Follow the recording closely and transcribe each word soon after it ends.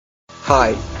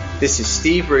Hi, this is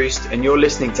Steve Roest and you're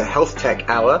listening to Health Tech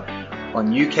Hour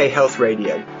on UK Health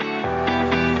Radio.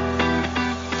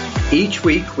 Each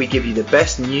week we give you the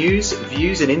best news,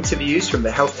 views and interviews from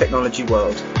the health technology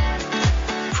world.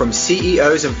 From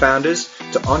CEOs and founders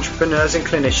to entrepreneurs and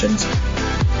clinicians.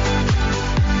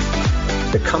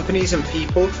 The companies and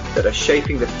people that are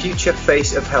shaping the future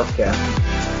face of healthcare.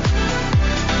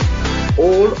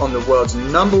 All on the world's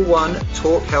 #1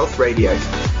 talk health radio.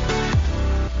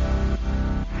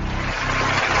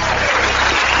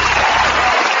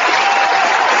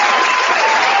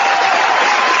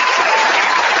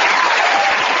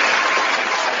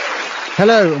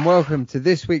 Hello and welcome to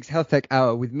this week's Health Tech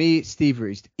Hour with me, Steve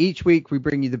Roest. Each week we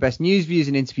bring you the best news, views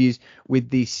and interviews with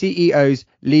the CEOs,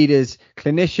 leaders,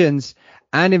 clinicians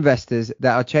and investors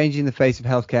that are changing the face of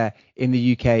healthcare in the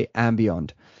UK and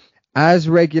beyond. As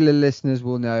regular listeners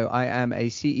will know, I am a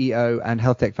CEO and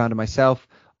health tech founder myself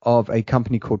of a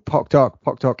company called PocDoc.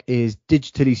 PocDoc is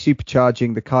digitally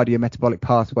supercharging the cardiometabolic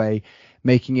pathway,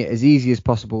 making it as easy as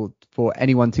possible for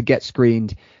anyone to get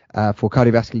screened for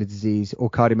cardiovascular disease or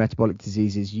cardiometabolic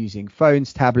diseases using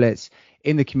phones, tablets,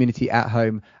 in the community, at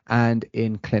home and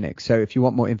in clinics. So if you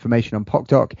want more information on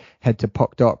PocDoc, head to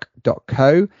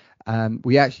pocdoc.co.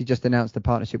 We actually just announced a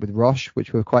partnership with Roche,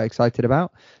 which we're quite excited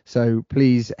about. So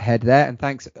please head there. And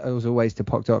thanks as always to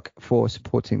PocDoc for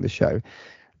supporting the show.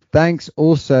 Thanks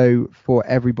also for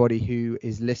everybody who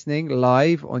is listening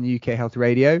live on UK Health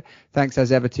Radio. Thanks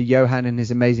as ever to Johan and his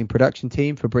amazing production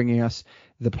team for bringing us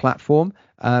the platform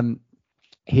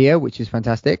here, which is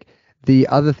fantastic. The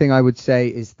other thing I would say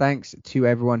is thanks to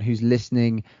everyone who's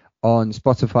listening on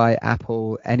Spotify,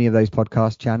 Apple, any of those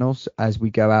podcast channels as we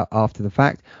go out after the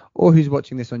fact, or who's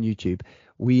watching this on YouTube.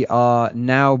 We are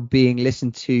now being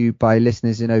listened to by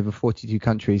listeners in over 42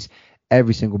 countries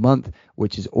every single month,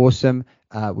 which is awesome.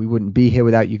 We wouldn't be here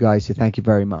without you guys, so thank you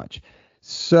very much.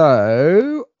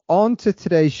 So on to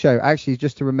today's show. Actually,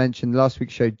 just to mention, last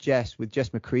week's show, Jess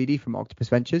McCready from Octopus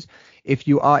Ventures. If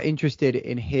you are interested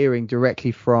in hearing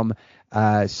directly from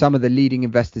some of the leading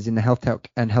investors in the health tech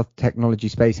and health technology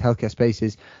space, healthcare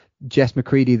spaces, Jess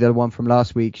McCready, the one from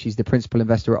last week, she's the principal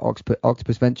investor at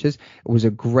Octopus Ventures. It was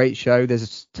a great show.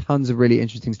 There's tons of really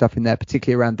interesting stuff in there,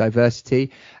 particularly around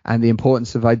diversity and the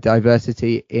importance of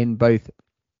diversity in both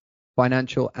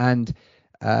financial and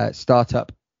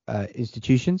startup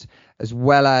institutions, as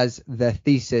well as the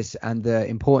thesis and the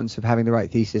importance of having the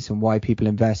right thesis and why people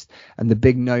invest and the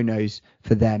big no-nos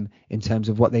for them in terms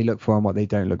of what they look for and what they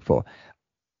don't look for.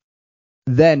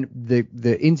 Then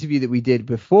the interview that we did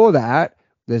before that,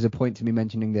 there's a point to me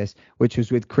mentioning this, which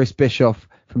was with Chris Bischoff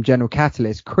from General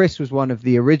Catalyst. Chris was one of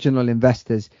the original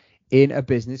investors in a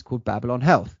business called Babylon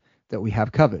Health that we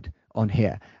have covered on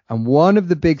here. And one of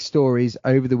the big stories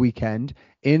over the weekend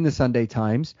in the Sunday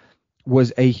Times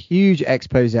was a huge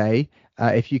expose.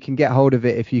 If you can get hold of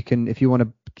it, if you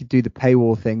want to do the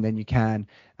paywall thing, then you can.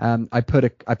 I put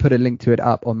a link to it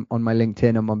up on my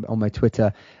LinkedIn and on my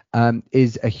Twitter.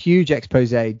 Is a huge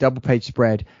expose, double page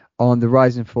spread on the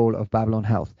rise and fall of Babylon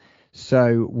Health.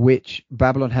 So which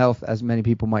Babylon Health, as many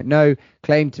people might know,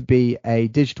 claimed to be a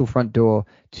digital front door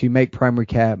to make primary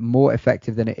care more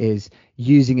effective than it is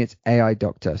using its AI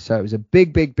doctor. So it was a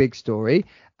big story.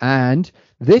 And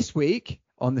this week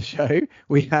on the show,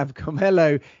 we have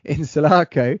Carmelo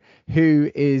Insalaco,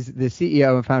 who is the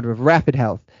CEO and founder of Rapid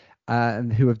Health,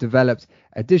 and who have developed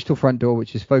a digital front door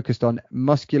which is focused on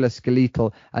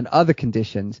musculoskeletal and other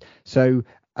conditions. So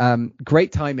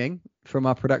great timing from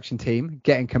our production team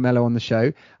getting Carmelo on the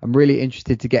show. I'm really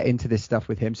interested to get into this stuff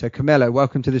with him. So Carmelo,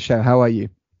 welcome to the show. How are you?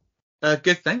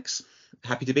 Good, thanks.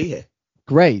 Happy to be here.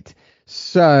 Great.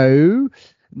 So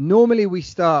normally we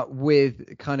start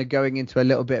with kind of going into a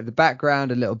little bit of the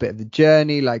background, a little bit of the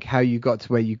journey, like how you got to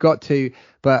where you got to.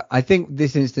 But I think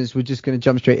this instance, we're just going to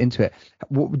jump straight into it.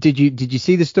 Did you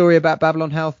see the story about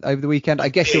Babylon Health over the weekend? I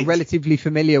guess you're relatively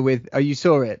familiar with. Oh, you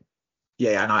saw it?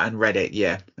 Yeah, and read it.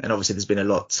 Yeah, and obviously there's been a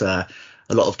lot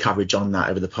of coverage on that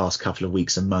over the past couple of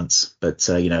weeks and months. But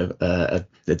the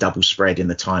double spread in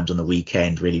the Times on the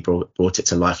weekend really brought it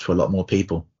to life for a lot more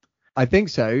people. I think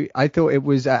so. I thought it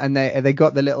was, and they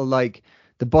got the little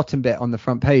the bottom bit on the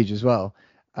front page as well.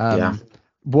 Yeah.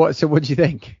 What do you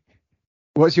think?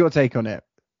 What's your take on it?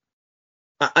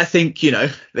 I think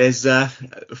there's a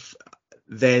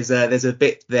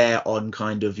bit there on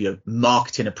kind of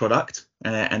marketing a product,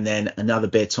 and then another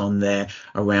bit on there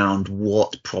around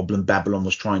what problem Babylon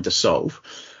was trying to solve.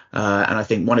 And I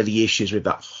think one of the issues with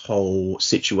that whole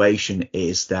situation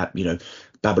is that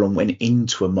Babylon went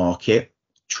into a market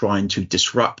trying to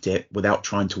disrupt it without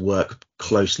trying to work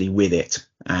closely with it.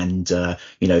 And,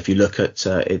 if you look at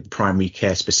primary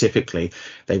care specifically,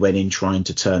 they went in trying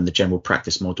to turn the general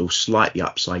practice model slightly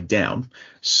upside down.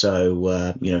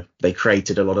 So, they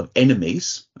created a lot of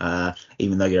enemies,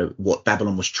 even though, what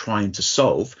Babylon was trying to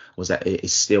solve was that it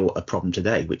is still a problem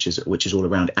today, which is all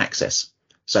around access.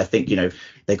 So I think,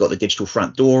 they got the digital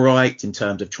front door right in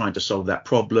terms of trying to solve that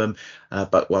problem,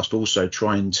 but whilst also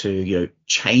trying to,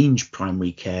 change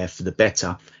primary care for the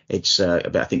better. It's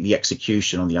but I think the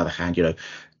execution, on the other hand,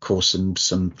 caused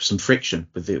some friction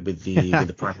with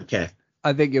the primary care.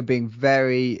 I think you're being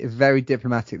very, very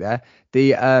diplomatic there.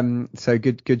 So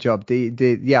good job.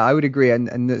 I would agree.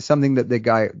 And that's something that the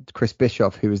guy, Chris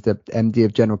Bischoff, who was the MD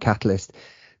of General Catalyst,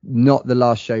 not the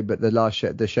last show, but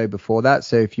the show before that.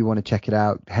 So if you want to check it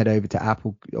out, head over to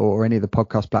Apple or any of the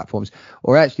podcast platforms,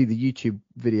 or actually the YouTube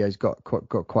videos got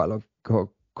quite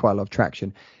a lot of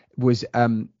traction. Was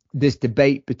this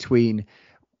debate between,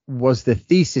 was the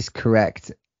thesis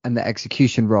correct and the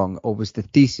execution wrong, or was the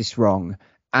thesis wrong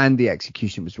and the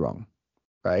execution was wrong,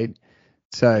 right?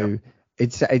 So I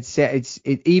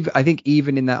think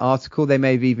even in that article they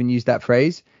may have even used that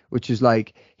phrase, which is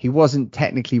like, he wasn't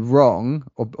technically wrong,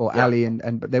 or Ali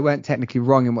but they weren't technically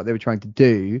wrong in what they were trying to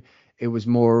do. It was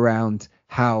more around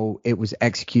how it was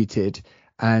executed.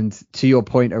 And to your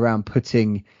point around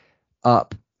putting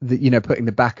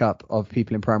the backup of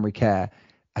people in primary care,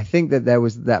 I think that there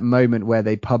was that moment where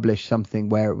they published something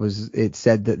where it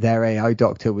said that their AI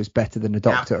doctor was better than a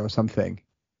doctor or something.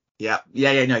 No,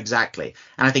 exactly.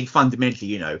 And I think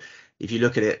fundamentally, if you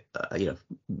look at it,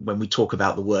 when we talk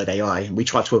about the word AI, and we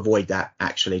try to avoid that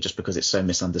actually just because it's so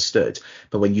misunderstood.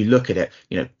 But when you look at it,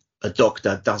 a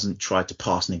doctor doesn't try to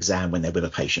pass an exam when they're with a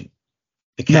patient.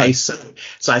 Okay, no. So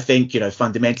I think,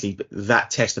 fundamentally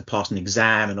that test of passing an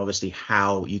exam, and obviously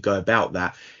how you go about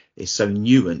that, is so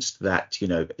nuanced that,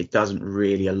 it doesn't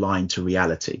really align to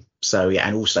reality. So,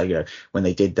 and also, when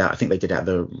they did that, I think they did that at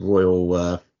the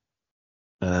Royal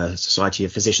Society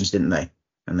of Physicians, didn't they?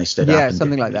 And they stood up. Yeah,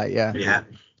 something like that. Yeah.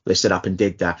 They stood up and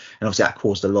did that, and obviously that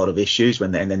caused a lot of issues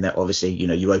and then that obviously,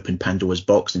 you open Pandora's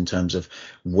box in terms of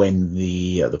when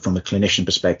from a clinician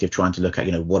perspective, trying to look at,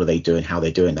 what are they doing, how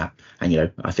they're doing that.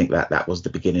 And, I think that was the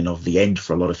beginning of the end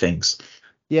for a lot of things.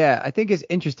 Yeah, I think it's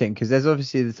interesting because there's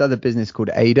obviously this other business called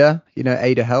Ada,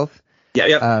 Ada Health.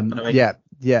 Yeah.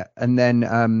 And then,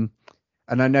 and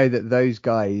I know that those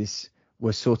guys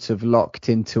were sort of locked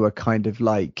into a kind of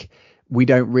like, we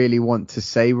don't really want to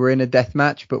say we're in a death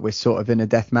match, but we're sort of in a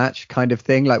death match kind of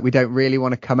thing. Like, we don't really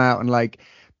want to come out and like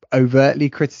overtly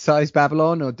criticize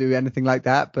Babylon or do anything like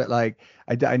that. But like,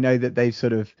 I know that they've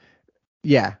sort of,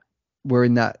 we're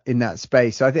in that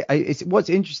space. So I think it's what's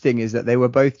interesting is that they were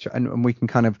both, and we can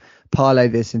kind of parlay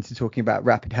this into talking about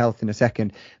rapid health in a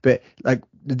second. But like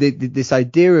this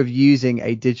idea of using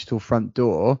a digital front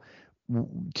door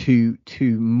to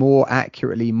more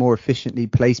accurately, more efficiently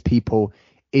place people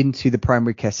into the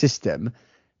primary care system,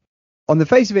 on the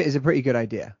face of it, is a pretty good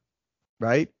idea,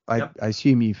 right? I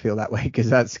assume you feel that way because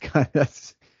that's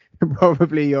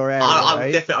probably your area. I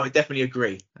would definitely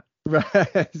agree. Right,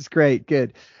 it's great,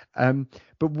 good.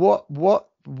 But what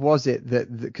was it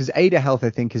that, because Ada Health I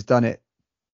think has done it,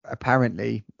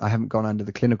 apparently, I haven't gone under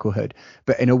the clinical hood,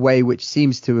 but in a way which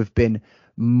seems to have been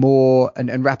more,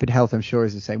 and Rapid Health I'm sure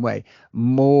is the same way,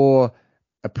 more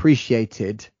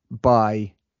appreciated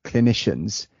by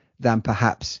clinicians than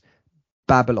perhaps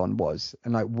Babylon was.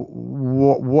 And like,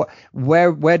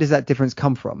 where does that difference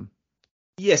come from?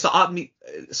 Yeah, I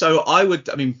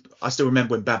still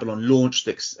remember when Babylon launched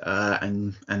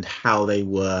and how they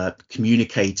were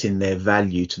communicating their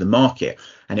value to the market,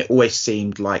 and it always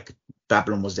seemed like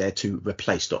Babylon was there to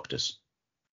replace doctors.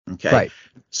 Okay, right.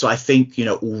 So I think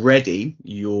already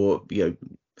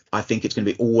I think it's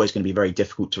always going to be very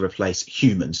difficult to replace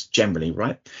humans generally,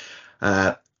 right?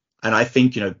 And I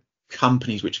think,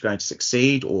 companies which are going to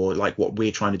succeed, or like what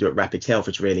we're trying to do at Rapid Health,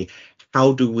 is really,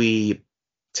 how do we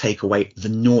take away the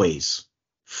noise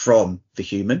from the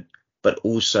human, but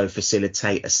also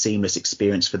facilitate a seamless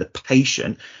experience for the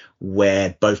patient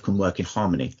where both can work in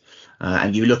harmony.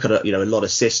 And you look at a lot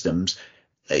of systems.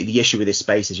 The issue with this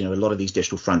space is, a lot of these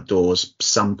digital front doors,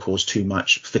 some cause too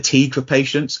much fatigue for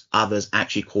patients, others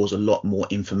actually cause a lot more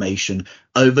information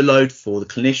overload for the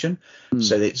clinician.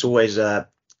 So it's always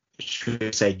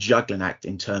juggling act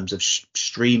in terms of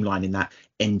streamlining that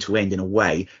end to end in a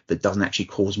way that doesn't actually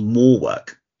cause more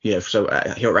work. So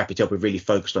here at Rapid Health, we're really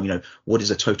focused on, what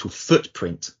is a total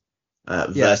footprint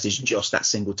versus just that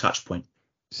single touch point.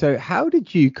 So how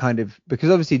did you because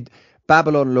obviously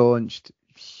Babylon launched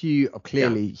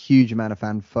huge amount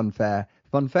of fanfare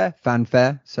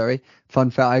fanfare. Sorry,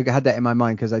 funfair. I had that in my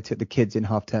mind because I took the kids in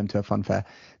half term to a fun fair.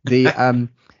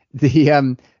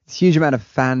 The huge amount of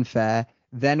fanfare.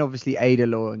 Then obviously Ada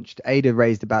launched. Ada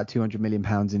raised about £200 million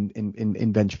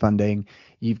in venture funding.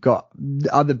 You've got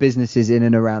other businesses in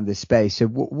and around this space. So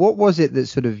what was it that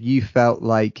sort of you felt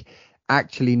like,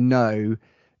 actually, no,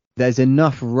 there's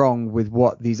enough wrong with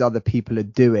what these other people are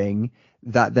doing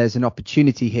that there's an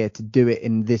opportunity here to do it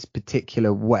in this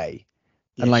particular way?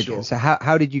 Yeah, and like, sure. so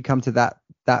how did you come to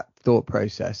that thought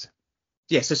process?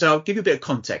 Yeah, so I'll give you a bit of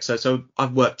context. So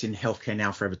I've worked in healthcare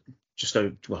now for just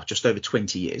over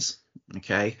 20 years.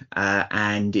 Okay.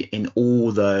 And in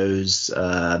all those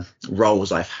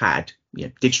roles I've had,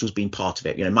 digital's been part of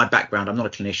it. My background, I'm not a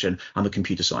clinician, I'm a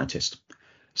computer scientist.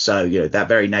 So, that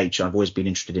very nature, I've always been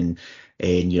interested in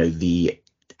the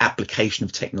application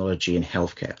of technology in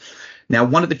healthcare. Now,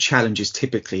 one of the challenges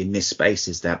typically in this space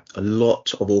is that a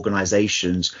lot of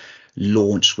organizations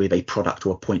launch with a product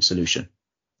or a point solution,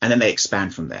 and then they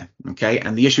expand from there. Okay.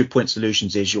 And the issue with point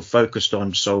solutions is you're focused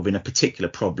on solving a particular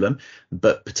problem,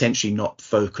 but potentially not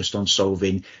focused on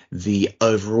solving the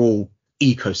overall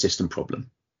ecosystem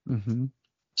problem. Mm-hmm.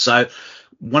 So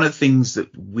one of the things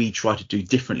that we tried to do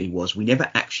differently was we never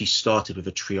actually started with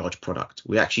a triage product.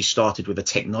 We actually started with a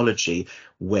technology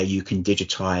where you can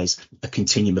digitize a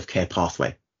continuum of care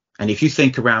pathway. And if you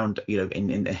think around,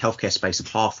 in the healthcare space, a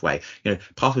pathway,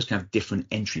 pathways can have different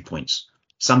entry points.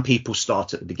 Some people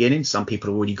start at the beginning. Some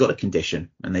people have already got a condition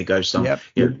and they go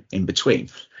in between.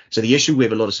 So the issue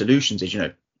with a lot of solutions is,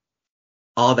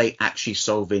 are they actually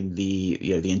solving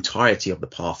the entirety of the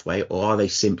pathway, or are they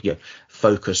simply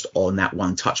focused on that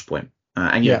one touch point?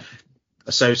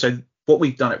 So what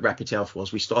we've done at Rapid Health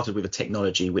was we started with a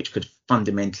technology which could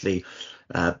fundamentally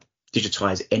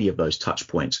digitize any of those touch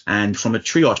points. And from a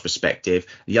triage perspective,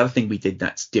 the other thing we did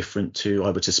that's different to,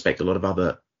 I would suspect, a lot of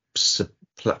other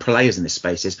players in this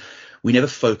space is we never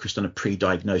focused on a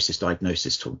diagnosis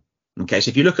tool. Okay, so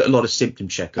if you look at a lot of symptom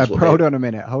checkers, hold on a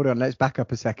minute. Let's back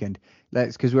up a second.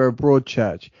 Because we're a broad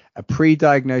church. A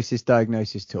diagnosis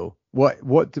tool. What?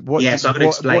 Yeah, so I'm going to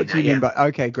explain. What do you mean by?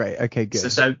 Okay, great. Okay, good.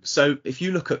 So if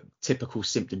you look at typical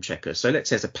symptom checkers, so let's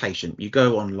say as a patient, you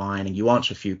go online and you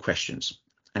answer a few questions,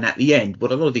 and at the end,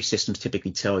 what a lot of these systems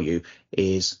typically tell you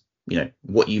is,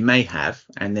 what you may have,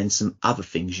 and then some other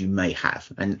things you may have,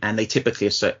 and they typically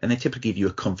give you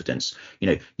a confidence.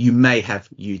 You may have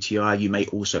UTI, you may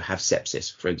also have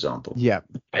sepsis, for example. Yeah.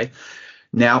 Okay.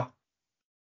 Now,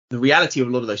 the reality of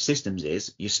a lot of those systems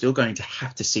is you're still going to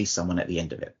have to see someone at the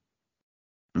end of it.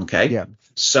 Okay. Yeah.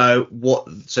 So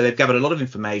they've gathered a lot of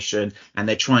information and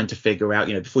they're trying to figure out,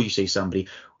 before you see somebody,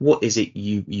 what is it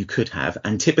you could have?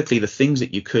 And typically the things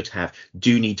that you could have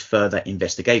do need further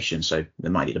investigation. So they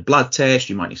might need a blood test,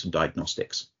 you might need some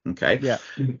diagnostics. Okay. Yeah.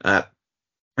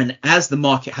 And as the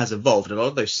market has evolved, a lot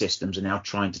of those systems are now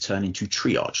trying to turn into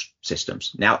triage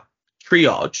systems. Now,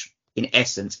 triage in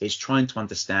essence is trying to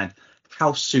understand,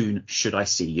 how soon should I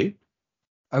see you?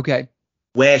 Okay.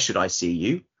 Where should I see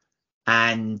you?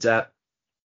 And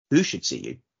who should see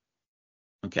you?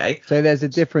 Okay. So there's a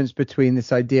difference between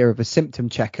this idea of a symptom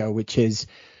checker, which is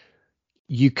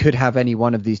you could have any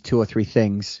one of these two or three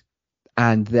things,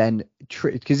 and then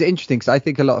because it's interesting, because I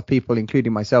think a lot of people,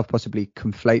 including myself, possibly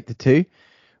conflate the two.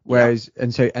 Whereas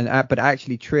but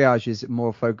actually triage is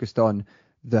more focused on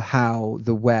the how,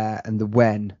 the where, and the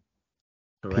when.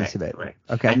 Piece of it. Correct.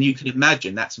 Okay. And you can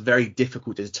imagine that's very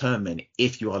difficult to determine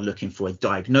if you are looking for a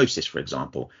diagnosis, for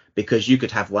example, because you could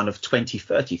have one of 20,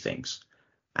 30 things.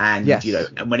 And, yes.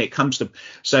 And when it comes to,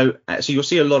 so you'll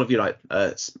see a lot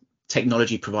of,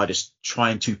 technology providers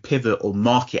trying to pivot or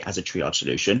market as a triage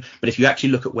solution. But if you actually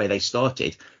look at where they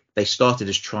started as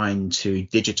trying to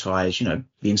digitize,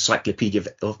 the encyclopedia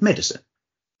of medicine.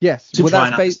 Yes.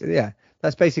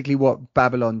 That's basically what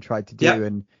Babylon tried to do. Yeah.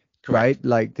 And correct. Right,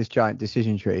 like this giant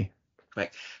decision tree.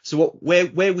 Correct. So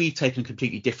where we've taken a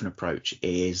completely different approach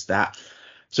is that,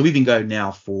 so we've been going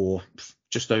now for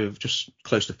just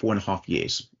close to 4.5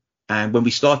 years. And when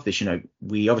we started this,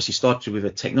 we obviously started with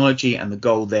a technology, and the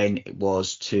goal then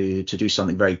was to do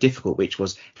something very difficult, which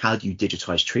was, how do you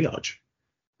digitize triage?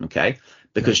 Okay,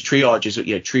 because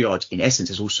triage in essence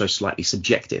is also slightly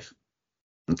subjective.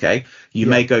 Okay, you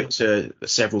may go to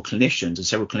several clinicians, and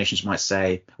several clinicians might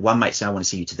say, one might say, I want to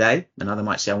see you today. Another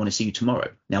might say, I want to see you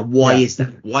tomorrow. Now, why is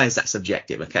that? Why is that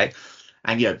subjective? Okay.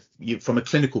 And, you from a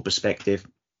clinical perspective,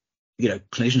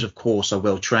 clinicians, of course, are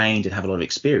well trained and have a lot of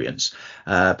experience.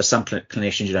 But some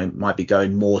clinicians, might be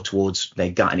going more towards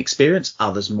their gut and experience,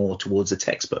 others more towards the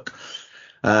textbook.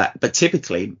 But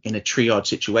typically in a triage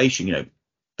situation,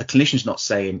 a clinician's not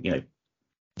saying,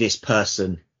 this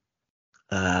person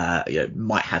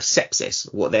might have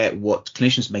sepsis, what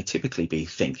clinicians may typically be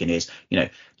thinking is,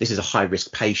 this is a high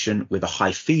risk patient with a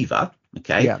high fever,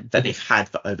 that they've had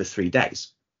for over 3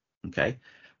 days,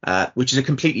 which is a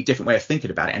completely different way of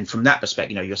thinking about it. And from that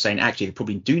perspective, you're saying actually they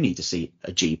probably do need to see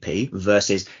a GP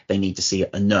versus they need to see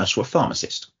a nurse or a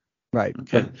pharmacist. Right.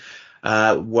 Okay.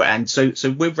 And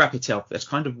so with Rapid Health, that's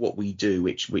kind of what we do,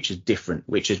 which is different,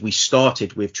 which is we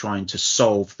started with trying to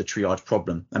solve the triage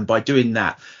problem. And by doing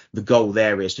that, the goal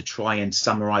there is to try and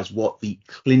summarize what the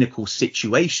clinical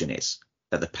situation is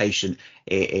that the patient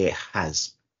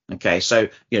has. Okay. So,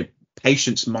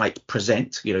 patients might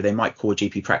present, they might call a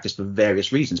GP practice for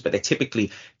various reasons, but they're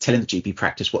typically telling the GP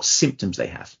practice what symptoms they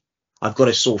have. I've got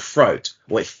a sore throat,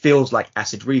 or it feels like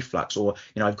acid reflux, or,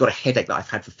 I've got a headache that I've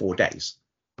had for 4 days.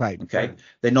 Right. Okay.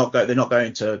 They're not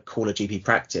going to call a GP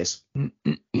practice and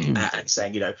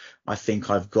saying, I think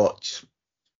I've got,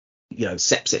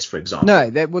 sepsis, for example. No,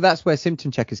 that's where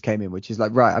symptom checkers came in, which is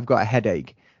like, right, I've got a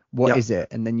headache. What is it?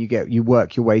 And then you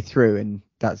work your way through, and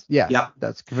that's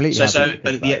that's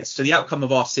completely. So the outcome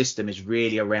of our system is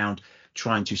really around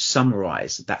trying to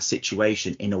summarize that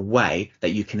situation in a way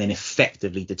that you can then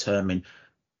effectively determine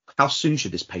how soon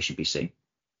should this patient be seen,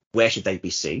 where should they be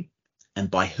seen,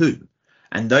 and by whom.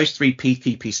 And those three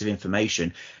key pieces of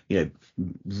information,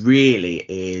 really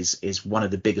is one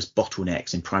of the biggest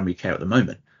bottlenecks in primary care at the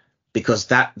moment, because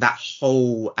that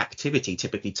whole activity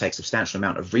typically takes a substantial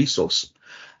amount of resource,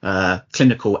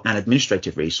 clinical and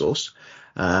administrative resource,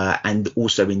 and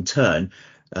also in turn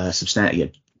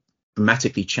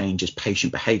dramatically changes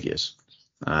patient behaviors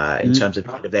in terms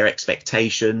of their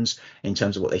expectations, in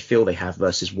terms of what they feel they have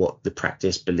versus what the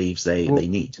practice believes they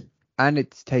need. And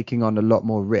it's taking on a lot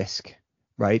more risk.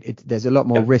 Right. There's a lot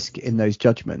more risk in those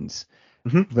judgments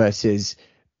versus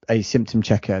a symptom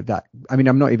checker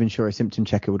I'm not even sure a symptom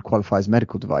checker would qualify as a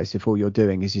medical device if all you're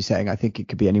doing is you're saying, I think it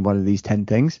could be any one of these 10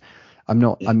 things. I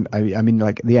mean,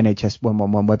 like the NHS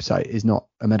 111 website is not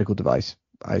a medical device,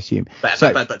 I assume.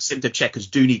 But symptom checkers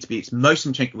do need to be, most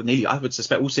symptom checkers, I would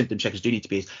suspect all symptom checkers do need to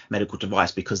be a medical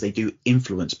device because they do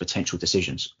influence potential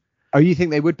decisions. Oh, you think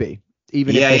they would be?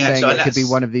 Even if they're saying it could be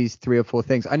one of these 3 or 4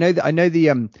 things. I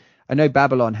know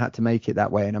Babylon had to make it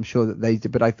that way, and I'm sure that they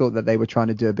did, but I thought that they were trying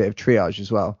to do a bit of triage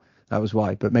as well. That was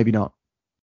why, but maybe not.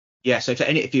 Yeah, so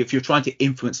if you're trying to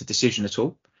influence a decision at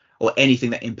all, or anything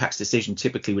that impacts decision,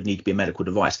 typically would need to be a medical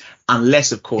device,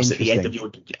 unless of course at the end of your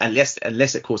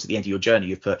journey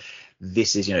you put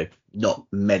this is not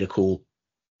medical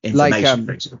information,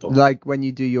 for example. Like when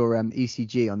you do your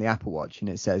ECG on the Apple Watch and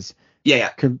it says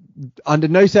under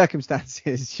no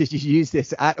circumstances should you use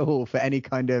this at all for any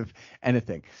kind of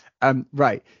anything.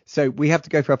 Right. So we have to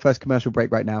go for our first commercial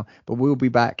break right now, but we'll be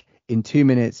back in 2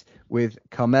 minutes with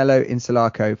Carmelo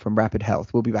Insalaco from Rapid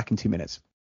Health. We'll be back in 2 minutes.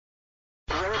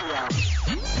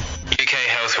 UK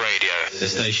Health Radio, the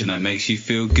station that makes you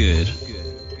feel good.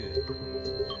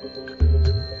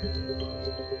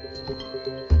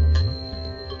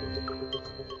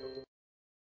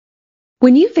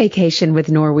 When you vacation with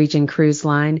Norwegian Cruise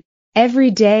Line,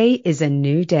 every day is a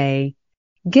new day.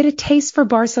 Get a taste for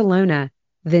Barcelona,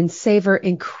 then savor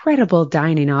incredible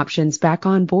dining options back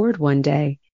on board one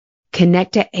day.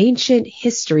 Connect to ancient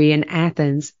history in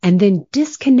Athens and then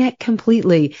disconnect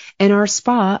completely in our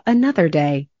spa another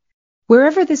day.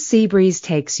 Wherever the sea breeze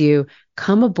takes you,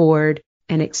 come aboard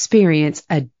and experience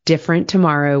a different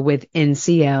tomorrow with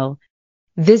NCL.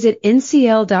 Visit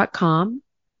ncl.com,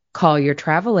 call your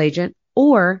travel agent,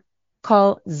 or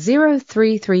call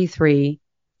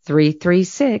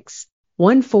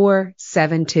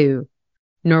 0333-336-1472.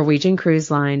 Norwegian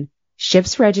Cruise Line.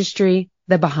 Ships registry,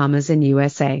 the Bahamas and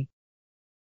USA.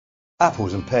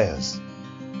 Apples and pears,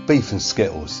 beef and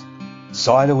skittles,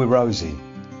 cider with Rosie,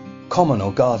 common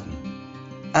or garden,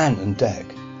 ant and deck,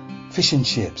 fish and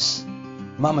chips,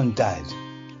 mum and dad.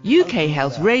 UK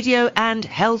Health Radio and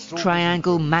Health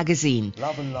Triangle magazine.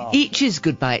 Each is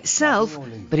good by itself,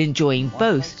 but enjoying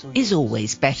both is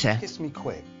always better. Kiss me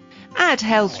quick. Add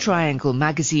Health Triangle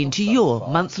magazine to your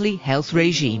monthly health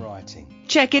regime.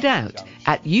 Check it out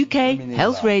at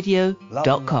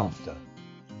ukhealthradio.com.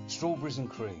 Strawberries and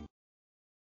cream.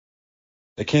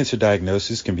 A cancer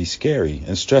diagnosis can be scary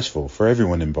and stressful for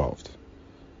everyone involved.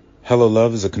 Hello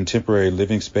Love is a contemporary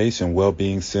living space and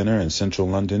well-being center in central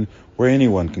London where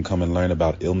anyone can come and learn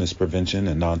about illness prevention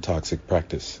and non-toxic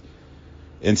practice.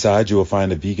 Inside you will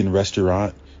find a vegan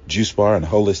restaurant, juice bar, and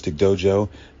holistic dojo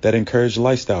that encourage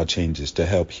lifestyle changes to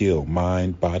help heal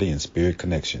mind, body, and spirit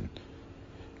connection.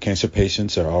 Cancer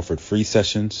patients are offered free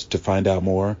sessions. To find out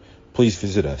more, please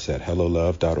visit us at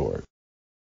hellolove.org.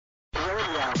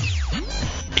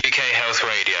 UK Health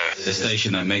Radio, the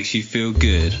station that makes you feel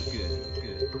good.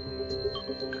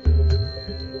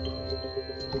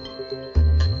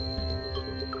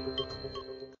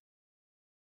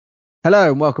 Hello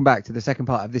and welcome back to the second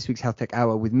part of this week's Health Tech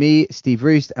Hour with me, Steve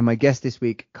Roest, and my guest this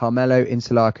week, Carmelo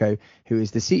Insalaco, who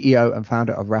is the CEO and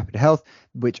founder of Rapid Health,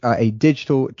 which are a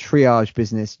digital triage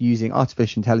business using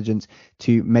artificial intelligence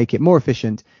to make it more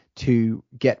efficient to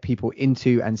get people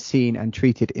into and seen and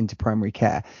treated into primary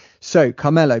care. So,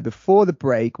 Carmelo, before the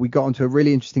break, we got onto a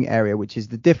really interesting area, which is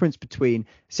the difference between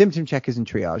symptom checkers and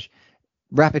triage.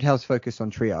 Rapid Health's focus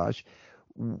on triage.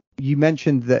 You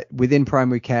mentioned that within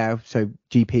primary care, so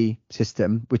GP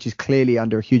system, which is clearly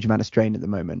under a huge amount of strain at the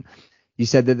moment, you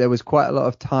said that there was quite a lot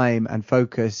of time and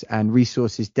focus and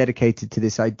resources dedicated to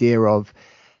this idea of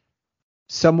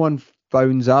someone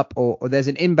phones up or there's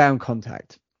an inbound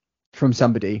contact from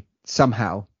somebody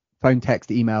somehow, phone,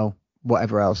 text, email,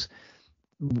 whatever else.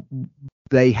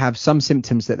 They have some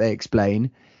symptoms that they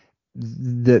explain.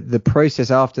 The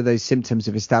process after those symptoms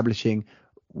of establishing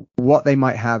what they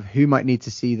might have, who might need to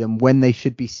see them, when they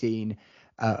should be seen,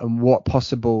 and what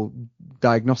possible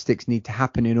diagnostics need to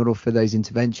happen in order for those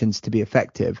interventions to be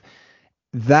effective.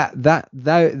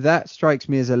 That strikes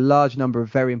me as a large number of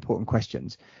very important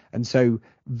questions, and so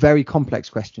very complex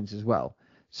questions as well.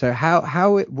 So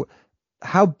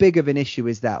how big of an issue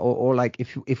is that, or like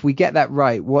if we get that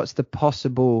right, what's the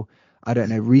possible, I don't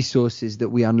know, resources that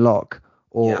we unlock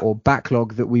or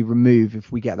backlog that we remove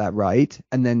if we get that right?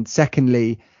 And then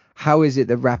secondly, how is it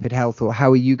that Rapid Health, or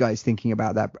how are you guys thinking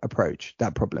about that approach,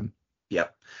 that problem? Yeah.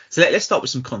 So let's start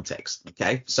with some context.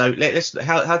 Okay. So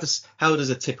how does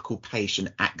a typical patient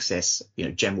access,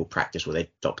 general practice with a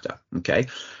doctor? Okay.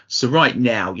 So right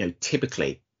now,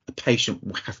 typically a patient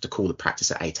will have to call the practice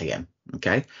at 8 a.m.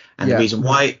 Okay. And the reason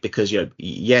why, because,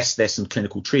 yes, there's some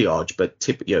clinical triage, but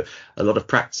a lot of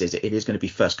practices, it is going to be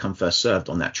first come, first served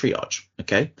on that triage.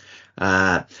 Okay.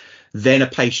 Then a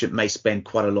patient may spend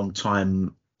quite a long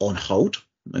time on hold.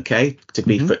 Okay. To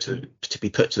be put to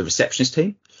the receptionist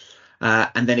team.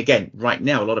 And then again, right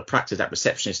now, a lot of practice, that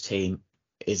receptionist team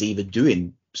is either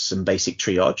doing some basic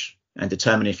triage and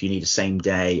determine if you need a same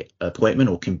day appointment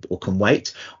or can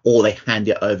wait, or they hand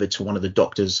it over to one of the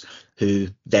doctors who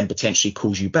then potentially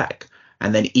calls you back.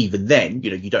 And then even then,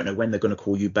 you don't know when they're going to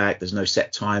call you back. There's no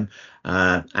set time.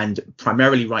 And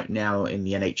primarily right now in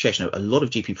the NHS, a lot of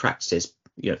GP practices,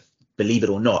 believe it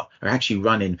or not, are actually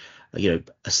running, a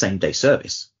same day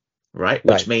service. Right.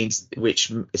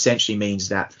 Which essentially means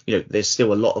that, there's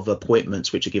still a lot of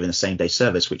appointments which are given the same day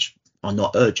service, which are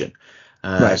not urgent.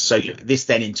 So this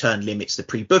then in turn limits the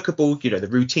pre-bookable, the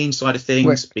routine side of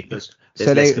things, because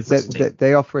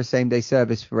they offer a same day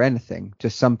service for anything.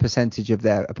 Just some percentage of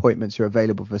their appointments are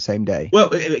available for same day.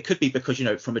 Well, it could be because,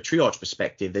 from a triage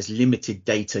perspective, there's limited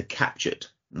data captured.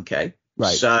 OK,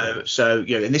 right. So,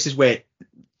 and this is where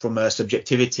from a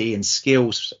subjectivity and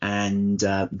skills and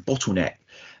bottleneck,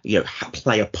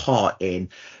 play a part in,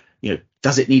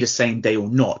 does it need a same day or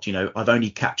not? I've only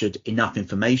captured enough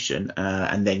information.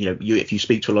 And then, if you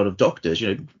speak to a lot of doctors,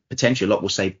 potentially a lot will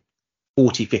say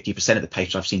 40-50% of the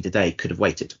patients I've seen today could have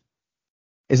waited.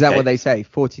 Is that what they say?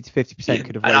 40 to 50%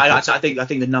 could have waited? I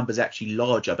think the number's actually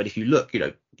larger. But if you look,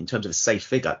 in terms of a safe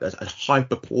figure, a high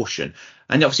proportion,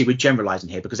 and obviously we're generalizing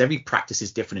here because every practice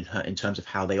is different in terms of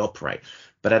how they operate.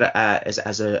 But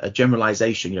as a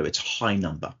generalization, it's a high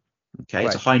number. Okay, right.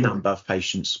 It's a high number of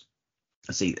patients.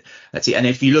 Let's see. And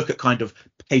if you look at kind of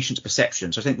patients'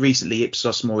 perceptions, I think recently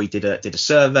Ipsos Mori did a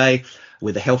survey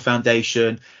with the Health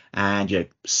Foundation, and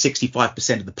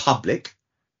 65% of the public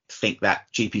think that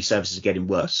GP services are getting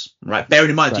worse. Right.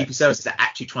 Bearing in mind, GP services are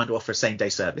actually trying to offer a same day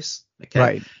service. Okay.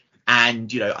 Right.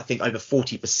 And I think over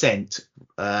 40%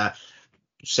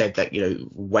 said that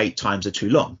wait times are too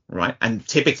long, right? And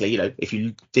typically, if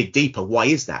you dig deeper, why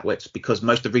is that? Well, it's because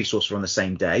most of the resources are on the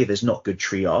same day. There's not good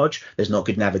triage, there's not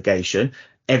good navigation.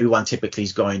 Everyone typically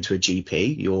is going to a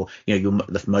GP. You're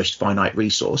the most finite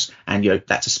resource, and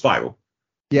that's a spiral.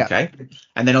 Yeah. Okay.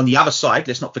 And then on the other side,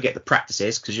 let's not forget the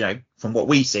practices, because from what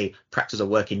we see, practices are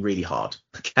working really hard.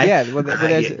 Okay. Yeah. Well,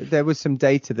 there was some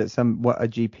data that a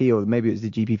GP, or maybe it was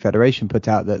the GP Federation, put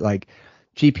out that like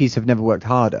GPs have never worked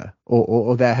harder,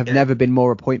 or there have never been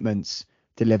more appointments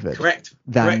delivered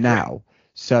than now.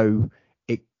 So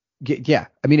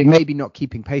I mean, it may be not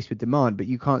keeping pace with demand, but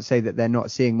you can't say that they're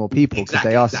not seeing more people, because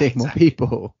they are seeing more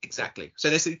people. Exactly. So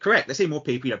that's correct. They're seeing more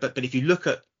people, but if you look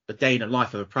at a day in the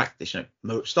life of a practice,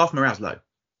 staff morale's low.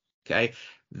 Okay.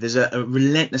 There's a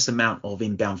relentless amount of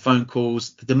inbound phone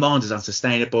calls. The demand is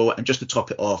unsustainable. And just to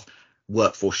top it off,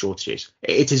 workforce shortages.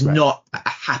 It is not a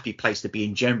happy place to be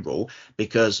in general,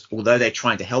 because although they're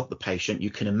trying to help the patient, you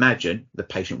can imagine the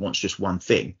patient wants just one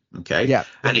thing. Okay. Yeah.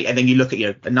 And then you look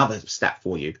at another stat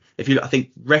for you. I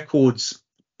think records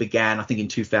began, in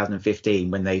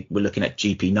 2015, when they were looking at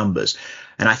GP numbers,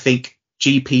 and I think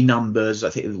GP numbers,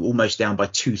 I think, almost down by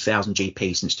 2,000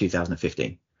 GP since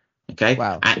 2015. Okay.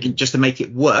 Wow. And just to make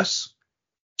it worse,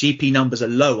 GP numbers are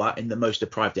lower in the most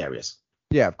deprived areas.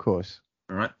 Yeah, of course.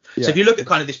 All right. Yeah. So if you look at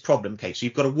kind of this problem, okay, so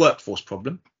you've got a workforce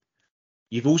problem.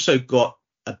 You've also got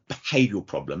a behavioral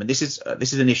problem. And this is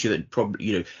an issue that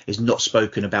probably, is not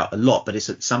spoken about a lot, but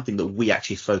it's something that we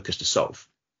actually focus to solve.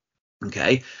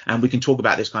 Okay. And we can talk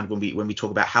about this kind of when we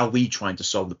talk about how we trying to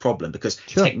solve the problem, because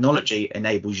technology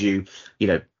enables you,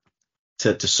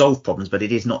 to solve problems, but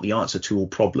it is not the answer to all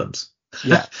problems.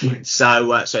 Yeah.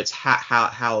 So it's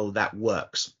how that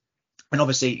works. And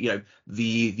obviously,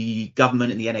 the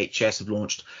government and the NHS have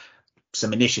launched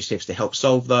some initiatives to help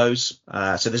solve those.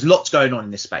 So there's lots going on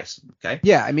in this space. Okay.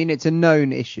 Yeah. I mean, it's a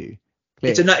known issue.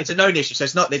 It's a known issue. So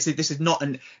it's not, this is not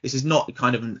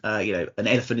kind of an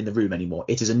elephant in the room anymore.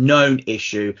 It is a known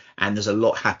issue, and there's a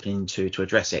lot happening to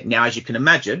address it. Now, as you can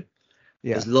imagine,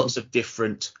 there's lots of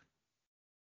different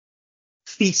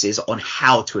theses on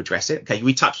how to address it. Okay,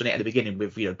 we touched on it at the beginning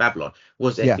with Babylon.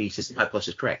 Was their thesis and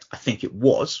hypothesis correct? I think it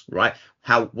was, right?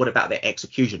 What about their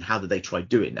execution? How did they try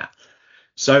doing that?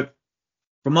 So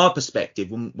from our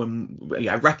perspective, when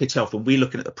Rapid Health, when we're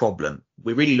looking at the problem,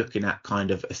 we're really looking at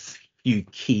kind of a few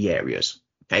key areas.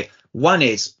 Okay, one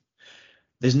is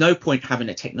there's no point having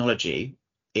a technology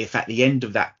if at the end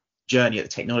of that journey of the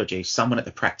technology, someone at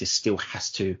the practice still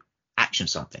has to action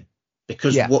something.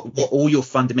 Because what all you're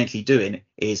fundamentally doing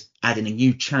is adding a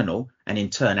new channel and in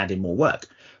turn adding more work.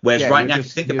 Whereas right now, if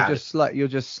you think about it, you're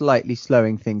just slightly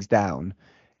slowing things down,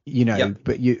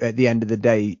 but at the end of the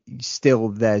day, still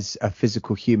there's a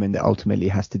physical human that ultimately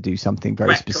has to do something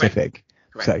very specific.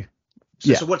 Correct.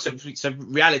 So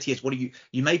reality is,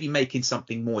 you may be making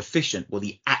something more efficient, or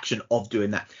the action of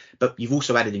doing that, but you've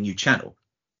also added a new channel.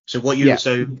 So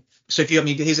if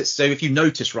you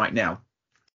notice right now,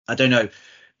 I don't know,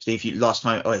 Steve, you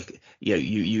accessed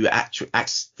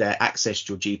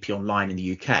your GP online in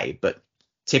the UK, but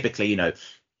typically,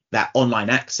 that online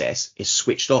access is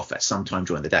switched off at some time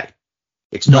during the day.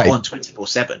 It's not on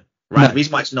 24/7, right? No. The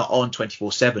reason why it's not on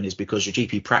 24/7 is because your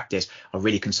GP practice are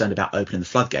really concerned about opening the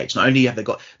floodgates. Not only have they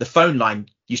got the phone line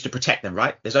used to protect them,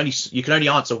 right? You can only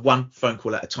answer one phone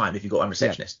call at a time if you've got one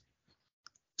receptionist.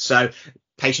 So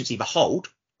patients either hold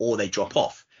or they drop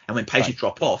off. And when patients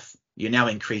drop off, you're now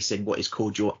increasing what is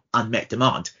called your unmet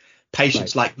demand.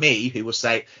 Patients like me who will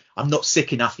say, I'm not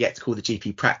sick enough yet to call the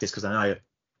GP practice because I know,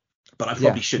 but I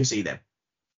probably should see them.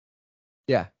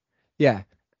 Yeah. Yeah.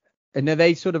 And are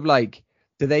they sort of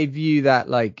do they view that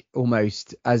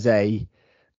almost as they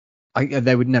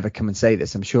would never come and say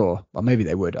this, I'm sure. Or maybe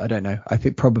they would. I don't know. I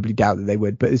think probably doubt that they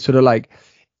would. But it's sort of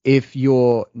if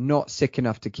you're not sick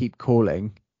enough to keep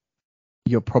calling,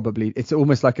 it's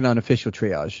almost like an unofficial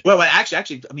triage. Well,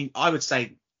 actually, I mean, I would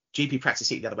say GP practice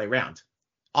see it the other way around.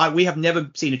 We have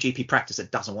never seen a GP practice that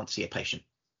doesn't want to see a patient.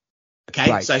 Okay.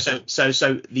 Right. So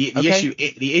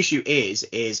the issue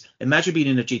is imagine being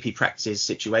in a GP practice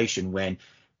situation when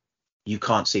you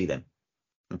can't see them.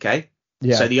 Okay.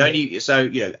 Yeah. So it's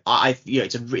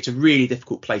a really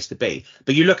difficult place to be.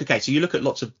 But you look at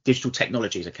lots of digital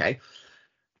technologies. Okay.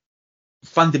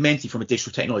 Fundamentally, from a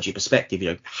digital technology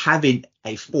perspective, having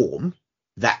a form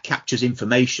that captures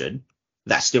information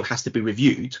that still has to be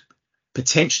reviewed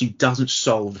potentially doesn't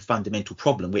solve the fundamental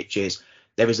problem, which is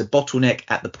there is a bottleneck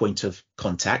at the point of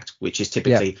contact, which is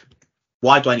typically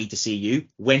why do I need to see you?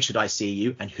 When should I see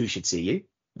you? And who should see you?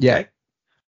 Okay?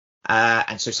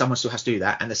 And so someone still has to do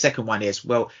that. And the second one is,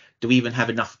 well, do we even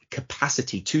have enough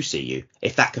capacity to see you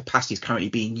if that capacity is currently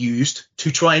being used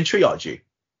to try and triage you?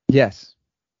 Yes.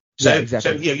 So,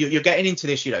 exactly. So you're getting into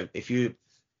this, if you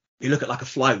look at a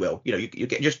flywheel, you're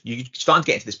starting to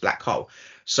get into this black hole.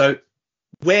 So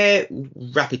where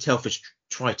Rapid Health has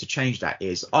tried to change that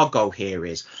is, our goal here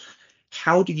is,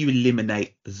 how do you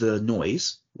eliminate the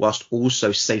noise whilst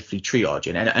also safely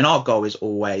triaging? And our goal is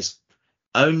always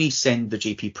only send the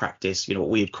GP practice, what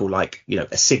we would call a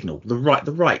signal, the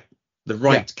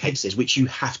right cases, which you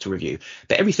have to review.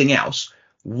 But everything else,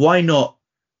 why not?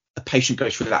 A patient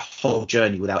goes through that whole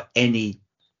journey without any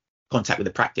contact with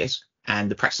the practice, and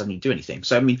the practice doesn't need to do anything.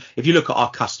 So, I mean, if you look at our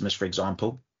customers, for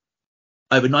example,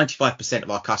 over 95%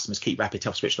 of our customers keep Rapid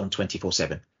Health switched on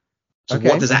 24/7. So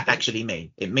what does that actually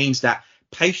mean? It means that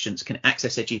patients can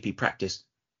access their GP practice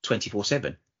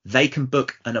 24/7. They can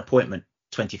book an appointment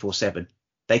 24/7.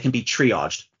 They can be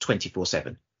triaged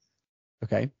 24/7.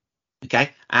 Okay.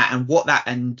 And what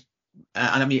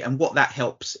that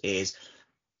helps is,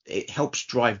 it helps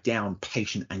drive down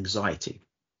patient anxiety.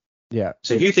 Yeah.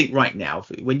 So if you think right now,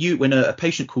 when a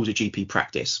patient calls a GP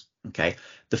practice, okay,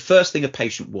 the first thing a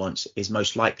patient wants is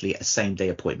most likely a same day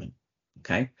appointment.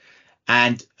 Okay.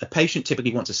 And a patient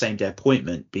typically wants a same day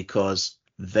appointment because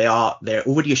they're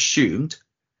already assumed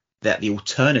that the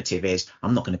alternative is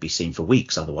I'm not going to be seen for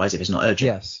weeks otherwise if it's not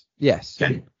urgent. Yes.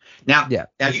 Okay. Now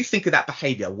you think of that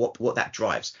behavior, what that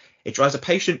drives. It drives a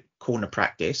patient calling a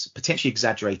practice, potentially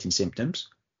exaggerating symptoms,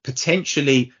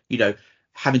 potentially,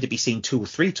 having to be seen 2 or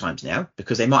 3 times now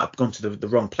because they might have gone to the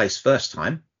wrong place first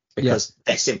time because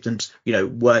their symptoms,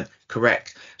 weren't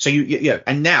correct. So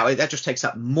and now that just takes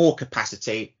up more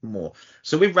capacity, more.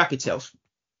 So with Rapid Health,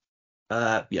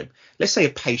 let's say a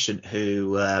patient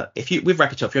who, with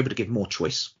Rapid Health, you're able to give more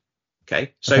choice.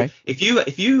 Okay. So if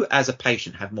you as a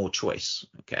patient have more choice,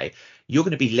 okay, you're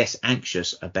going to be less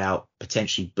anxious about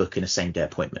potentially booking a same day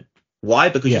appointment. Why?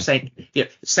 Because you're saying,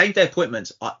 same day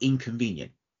appointments are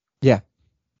inconvenient. Yeah.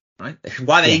 Right.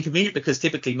 Why are they inconvenient? Because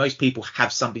typically most people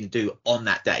have something to do on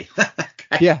that day.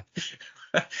 Okay? Yeah.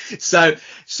 So,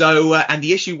 and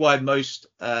the issue why most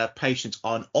patients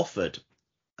aren't offered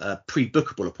a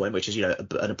pre-bookable appointment, which is,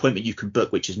 an appointment you can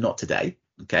book, which is not today.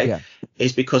 Okay.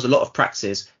 Is because a lot of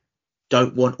practices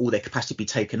don't want all their capacity to be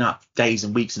taken up days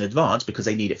and weeks in advance because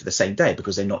they need it for the same day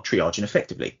because they're not triaging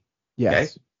effectively. Yes.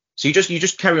 Okay? So you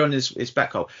just carry on this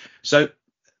back hole. So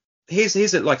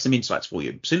here's like some insights for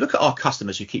you. So look at our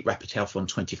customers who keep Rapid Health on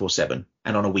 24/7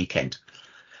 and on a weekend.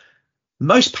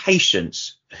 Most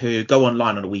patients who go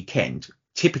online on a weekend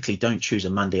typically don't choose a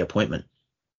Monday appointment.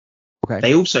 Okay.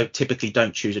 They also typically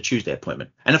don't choose a Tuesday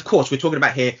appointment. And of course, we're talking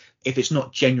about here if it's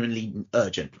not genuinely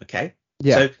urgent. Okay.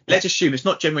 Yeah. So let's assume it's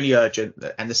not generally urgent,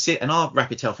 and our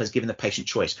Rapid Health has given the patient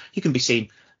choice. You can be seen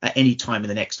at any time in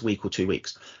the next week or 2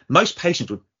 weeks. Most patients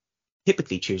would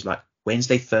typically choose like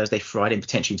Wednesday, Thursday, Friday, and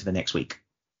potentially into the next week.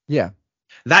 Yeah.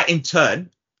 That in turn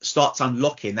starts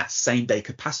unlocking that same day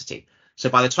capacity.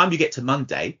 So by the time you get to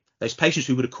Monday, those patients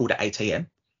who would have called at 8 a.m.,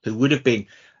 who would have been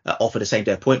offered a same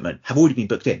day appointment, have already been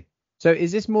booked in. So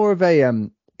is this more of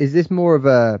an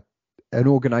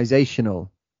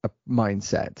organizational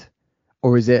mindset?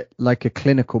 Or is it like a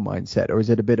clinical mindset, or is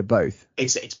it a bit of both?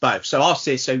 It's both. So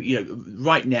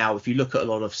right now, if you look at a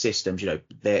lot of systems,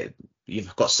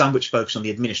 you've got some which focus on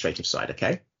the administrative side.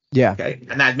 Okay. Yeah. Okay.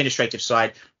 And that administrative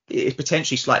side is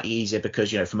potentially slightly easier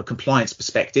because, from a compliance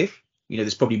perspective,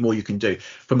 there's probably more you can do.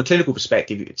 From a clinical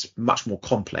perspective, it's much more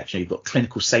complex. You've got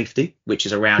clinical safety, which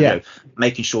is around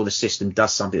making sure the system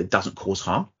does something that doesn't cause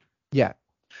harm. Yeah.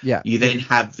 Yeah. You then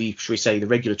have the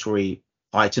regulatory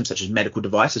items such as medical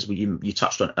devices you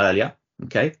touched on earlier,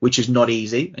 okay, which is not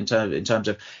easy in terms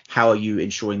of how are you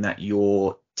ensuring that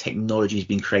your technology has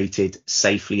been created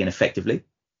safely and effectively.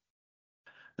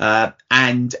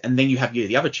 And then you have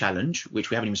the other challenge, which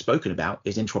we haven't even spoken about,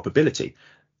 is interoperability.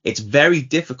 It's very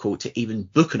difficult to even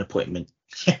book an appointment,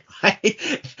 right?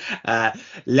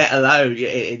 Let alone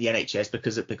in the NHS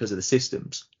because of the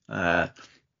systems.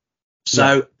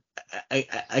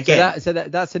 Again, so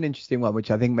that's an interesting one,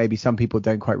 which I think maybe some people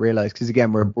don't quite realize, because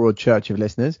again, we're a broad church of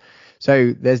listeners.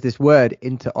 So there's this word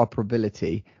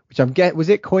interoperability, which was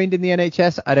it coined in the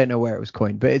NHS? I don't know where it was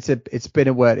coined, but it's been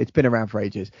a word. It's been around for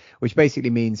ages, which basically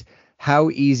means how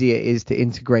easy it is to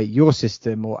integrate your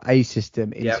system or a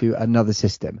system into another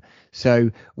system.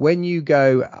 So when you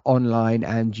go online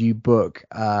and you book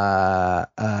a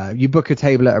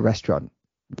table at a restaurant,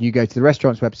 you go to the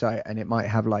restaurant's website and it might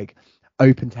have like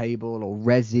Open Table or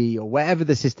Resi or whatever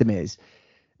the system is.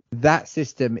 That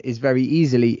system is very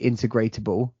easily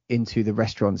integratable into the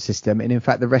restaurant system, and in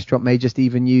fact the restaurant may just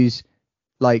even use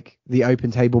like the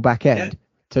Open Table backend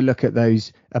to look at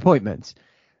those appointments.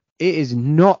 It is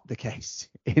not the case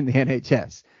in the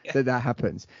NHS that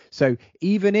happens. So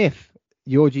even if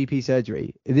your GP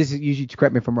surgery, this is usually, to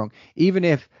correct me if I'm wrong, even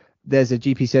if there's a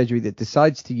GP surgery that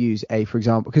decides to use for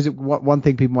example, because one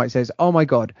thing people might say is, oh my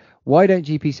God, why don't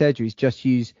GP surgeries just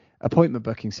use appointment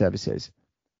booking services?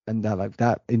 And they're like,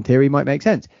 that in theory might make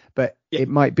sense, but it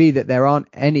might be that there aren't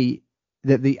any,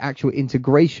 that the actual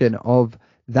integration of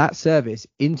that service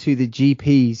into the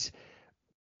GP's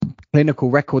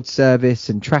clinical record service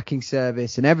and tracking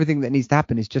service and everything that needs to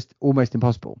happen is just almost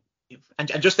impossible.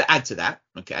 And just to add to that,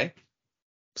 okay,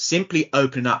 simply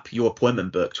open up your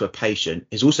appointment book to a patient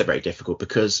is also very difficult,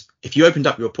 because if you opened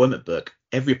up your appointment book,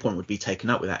 every appointment would be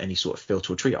taken up without any sort of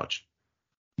filter or triage.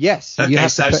 Yes. Okay.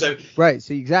 So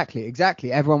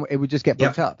exactly. Everyone, it would just get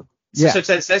booked up. So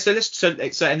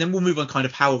and then we'll move on kind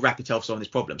of how Rapid Health solve this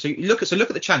problem. So look at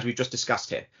the challenge we've just discussed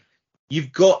here.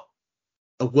 You've got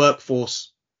a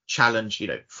workforce challenge,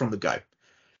 from the go.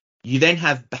 You then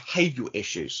have behavioral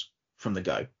issues from the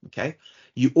go. Okay.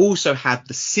 You also have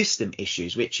the system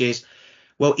issues, which is,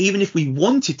 well, even if we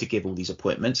wanted to give all these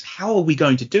appointments, how are we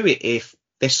going to do it if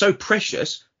they're so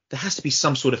precious? There has to be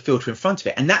some sort of filter in front of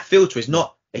it. And that filter is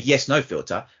not a yes/no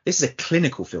filter. This is a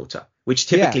clinical filter, which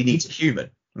typically needs a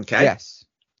human. Okay. Yes.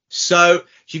 So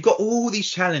you've got all these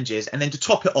challenges, and then to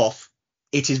top it off,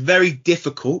 it is very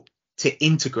difficult to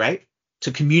integrate,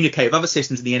 to communicate with other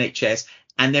systems in the NHS.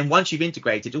 And then once you've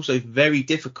integrated, it's also very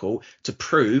difficult to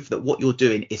prove that what you're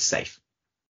doing is safe.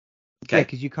 Okay. Yeah,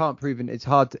 because you can't prove it. It's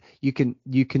hard. You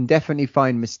can definitely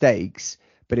find mistakes,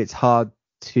 but it's hard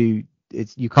to.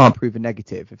 You can't prove a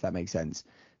negative, if that makes sense.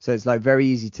 So it's like very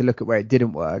easy to look at where it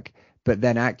didn't work, but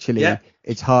then actually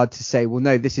it's hard to say, well,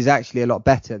 no, this is actually a lot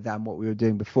better than what we were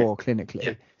doing before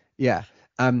clinically. Yeah.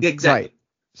 Exactly. Right.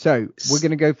 So we're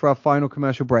going to go for our final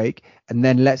commercial break, and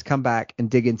then let's come back and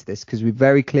dig into this, because we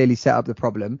very clearly set up the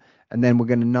problem, and then we're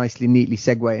going to neatly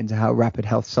segue into how Rapid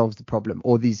Health solves the problem,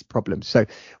 or these problems. So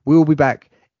we'll be back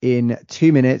in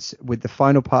 2 minutes with the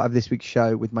final part of this week's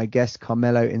show with my guest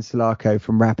Carmelo Insalaco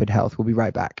from Rapid Health. We'll be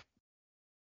right back.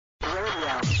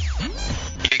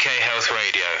 UK Health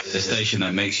Radio, the station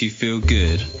that makes you feel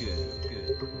good.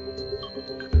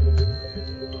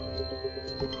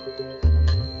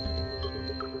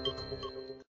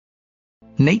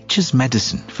 Nature's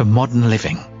Medicine for Modern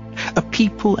Living, a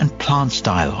people and plants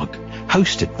dialogue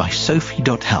hosted by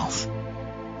Sophie.Health.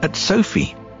 At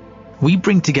Sophie, we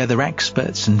bring together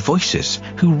experts and voices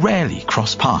who rarely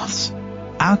cross paths.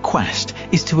 Our quest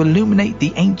is to illuminate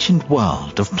the ancient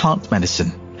world of plant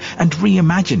medicine and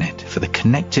reimagine it for the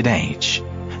connected age.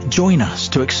 Join us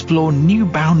to explore new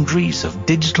boundaries of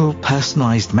digital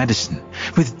personalized medicine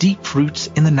with deep roots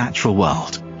in the natural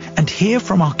world, and hear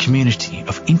from our community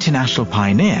of international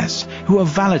pioneers who are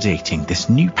validating this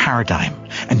new paradigm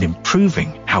and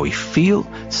improving how we feel,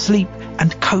 sleep,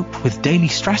 and cope with daily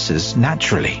stresses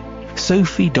naturally.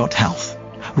 Sophie.Health,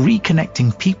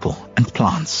 reconnecting people and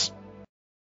plants.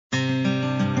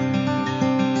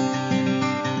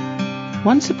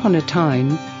 Once upon a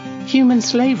time, human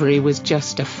slavery was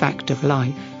just a fact of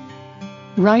life.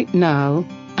 Right now,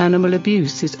 animal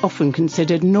abuse is often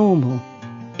considered normal.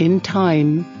 In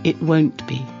time, it won't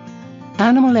be.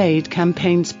 Animal Aid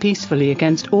campaigns peacefully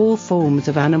against all forms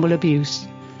of animal abuse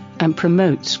and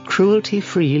promotes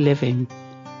cruelty-free living.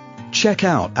 Check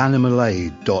out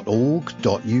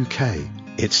animalaid.org.uk.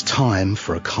 It's time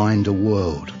for a kinder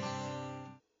world.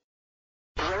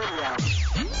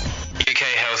 UK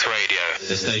Health Radio,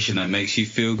 the station that makes you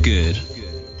feel good.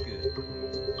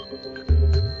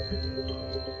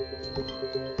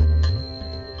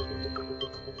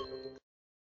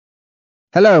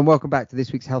 Hello and welcome back to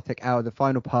this week's Health Tech Hour, the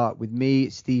final part with me,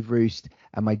 Steve Roest,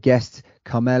 and my guest,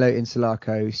 Carmelo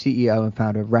Insalaco, CEO and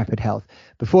founder of Rapid Health.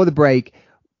 Before the break,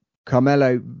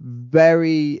 Carmelo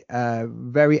very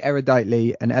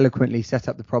eruditely and eloquently set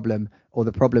up the problem, or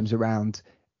the problems around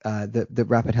that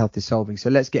Rapid Health is solving. So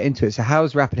let's get into it. So how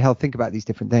does Rapid Health think about these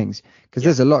different things? Because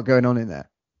there's a lot going on in there.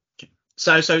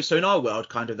 So in our world,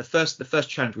 kind of the first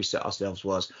challenge we set ourselves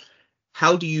was,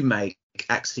 how do you make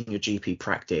accessing your GP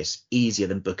practice easier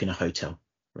than booking a hotel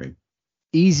room?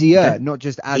 Easier, not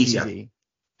just as easier. easy.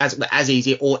 As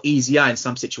easy, or easier in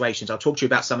some situations. I'll talk to you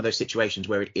about some of those situations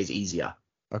where it is easier.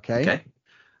 Okay.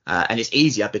 And it's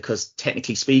easier because,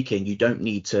 technically speaking, you don't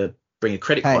need to bring a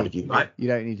credit card with you, right? You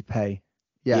don't need to pay.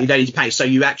 Yeah. You don't need to pay. So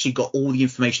you actually got all the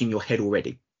information in your head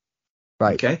already.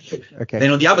 Right. Okay. Okay.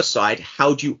 Then on the other side,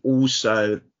 how do you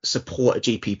also support a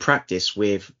GP practice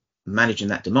with managing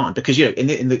that demand? Because, you know,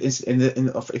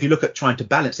 if you look at trying to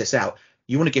balance this out,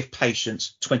 you want to give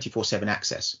patients 24/7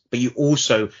 access, but you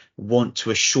also want to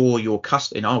assure your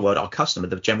in our world, our customer,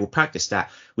 the general practice,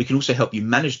 that we can also help you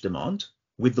manage demand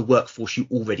with the workforce you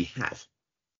already have,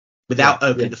 without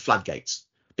opening the floodgates.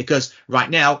 Because right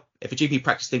now, if a GP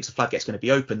practice thinks the floodgate's going to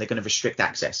be open, they're going to restrict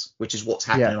access, which is what's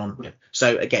happening on.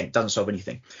 So again, it doesn't solve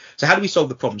anything. So how do we solve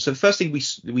the problem? So the first thing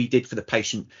we did for the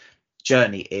patient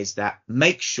journey is that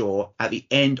make sure at the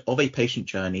end of a patient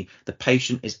journey, the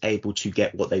patient is able to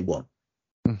get what they want.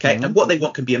 Okay. And what they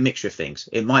want can be a mixture of things.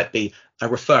 It might be a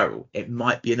referral. It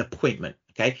might be an appointment.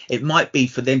 Okay. It might be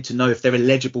for them to know if they're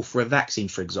eligible for a vaccine,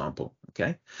 for example.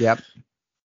 Okay. Yep.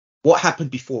 What happened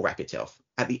before Rapid Health?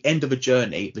 At the end of a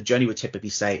journey, the journey would typically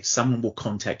say someone will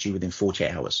contact you within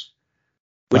 48 hours.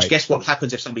 Which, guess what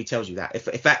happens if somebody tells you that?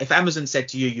 If Amazon said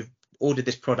to you, you've ordered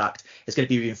this product, it's going to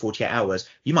be within 48 hours,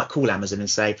 you might call Amazon and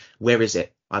say, where is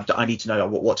it? I need to know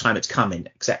what time it's coming,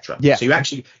 etc. Yeah. So you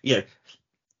actually,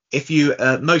 if you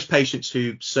most patients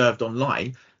who served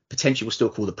online potentially will still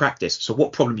call the practice. So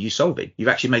what problem are you solving? You've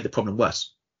actually made the problem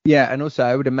worse. Yeah, and also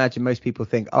I would imagine most people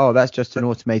think, oh, that's just an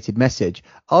automated message.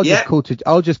 I'll just call to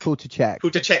check. Call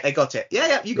to check they got it.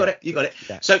 Yeah, you got it.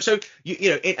 Yeah. So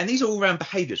and these are all around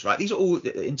behaviours, right? These are all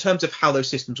in terms of how those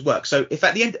systems work. So if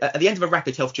at the end of a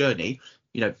Rapid Health journey,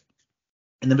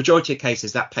 in the majority of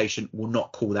cases, that patient will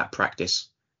not call that practice.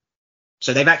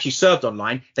 So they've actually served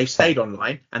online, they've stayed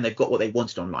online, and they've got what they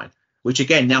wanted online, which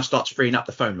again now starts freeing up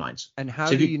the phone lines. And how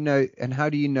do you know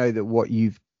that what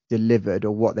you've delivered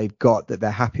or what they've got that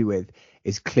they're happy with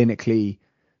is clinically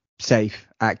safe,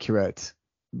 accurate,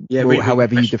 Yeah, or really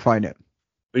however you define it?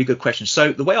 Really good question.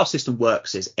 So the way our system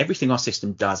works is everything our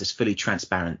system does is fully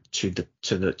transparent to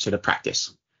the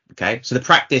practice. Okay. So the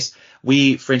practice,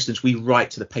 for instance, we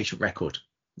write to the patient record.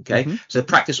 Okay. Mm-hmm. So the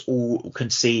practice all can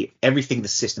see everything the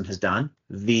system has done,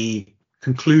 the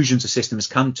conclusions the system has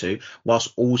come to,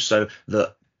 whilst also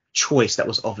the choice that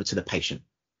was offered to the patient.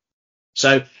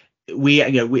 So we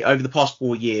over the past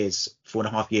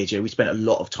 4.5 years, we spent a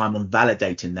lot of time on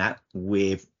validating that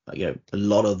with a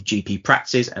lot of GP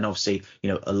practices and obviously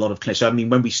a lot of clinicians. So I mean,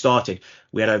 when we started,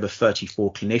 we had over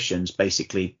 34 clinicians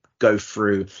basically go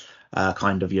through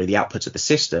kind of the outputs of the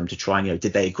system to try and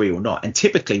did they agree or not. And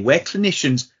typically where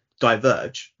clinicians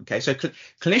diverge, okay, so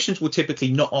clinicians will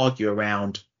typically not argue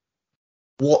around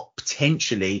what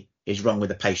potentially is wrong with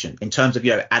the patient in terms of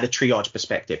at a triage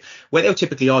perspective. Where they'll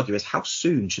typically argue is how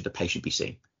soon should the patient be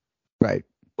seen, right?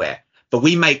 But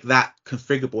we make that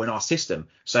configurable in our system.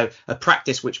 So a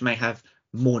practice which may have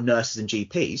more nurses and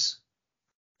GPs,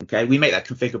 okay, we make that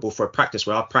configurable for a practice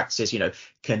where our practices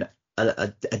can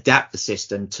adapt the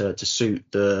system to suit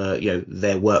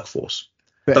their workforce.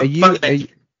 But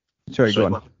sorry, go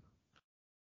on.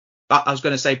 I was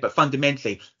going to say, but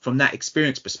fundamentally, from that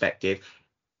experience perspective,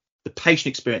 the patient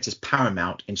experience is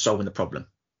paramount in solving the problem.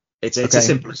 It's as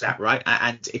simple as that, right?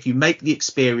 And if you make the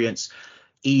experience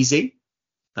easy,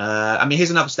 I mean,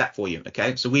 here's another stat for you.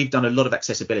 Okay, so we've done a lot of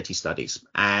accessibility studies,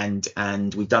 and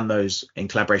we've done those in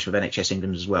collaboration with NHS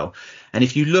England as well. And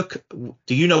if you look,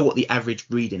 do you know what the average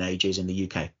reading age is in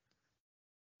the UK?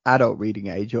 Adult reading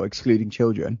age, or excluding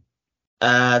children?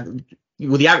 Well,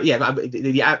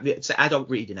 it's adult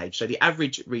reading age. So the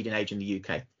average reading age in the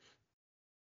UK.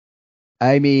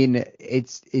 I mean,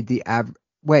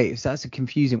 wait, so that's a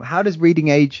confusing. How does reading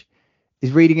age?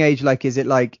 Is reading age like? Is it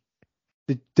like?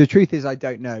 The truth is I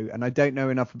don't know, and I don't know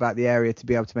enough about the area to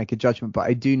be able to make a judgment, but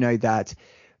I do know that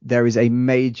there is a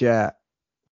major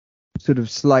sort of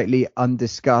slightly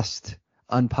undiscussed,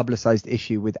 unpublicized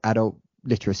issue with adult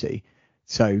literacy.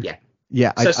 So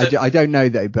I don't know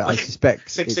though, but I suspect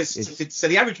so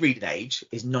the average reading age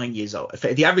is 9 years old.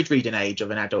 The average reading age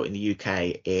of an adult in the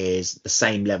UK is the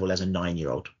same level as a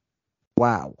 9-year-old.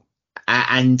 Wow.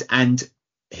 And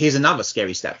here's another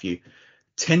scary stat for you.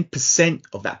 10%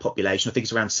 of that population, I think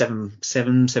it's around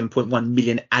 7.1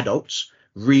 million adults,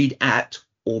 read at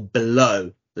or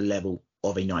below the level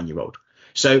of a 9-year-old.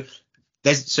 So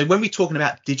when we're talking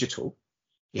about digital,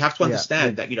 you have to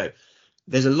understand that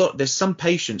there's some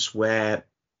patients where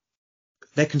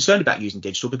they're concerned about using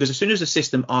digital because as soon as the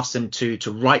system asks them to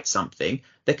write something,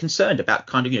 they're concerned about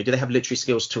kind of do they have literary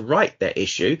skills to write their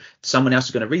issue? Someone else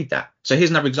is going to read that. So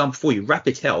here's another example for you.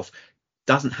 Rapid Health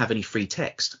doesn't have any free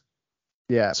text.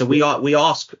 Yeah. So we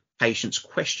ask patients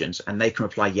questions and they can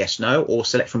reply yes, no, or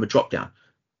select from a drop down.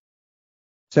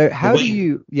 So how do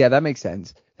you? Yeah, that makes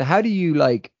sense. So how do you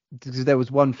because there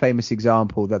was one famous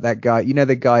example that guy,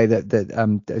 the guy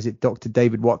that is it Dr.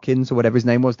 David Watkins or whatever his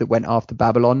name was that went after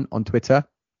Babylon on Twitter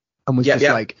and was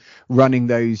running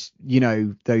those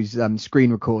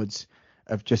screen records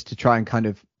of just to try and kind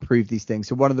of prove these things.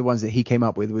 So one of the ones that he came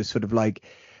up with was sort of like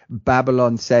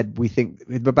Babylon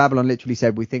literally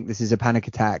said we think this is a panic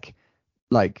attack,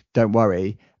 don't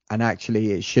worry, and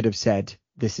actually it should have said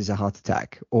this is a heart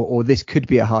attack or this could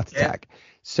be a heart attack.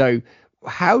 So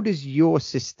how does your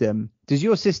system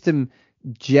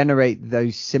generate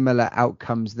those similar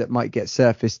outcomes that might get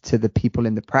surfaced to the people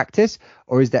in the practice,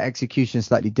 or is the execution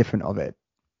slightly different of it?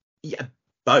 Yeah,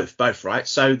 both, right?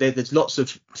 So there's lots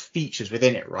of features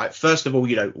within it, right? First of all,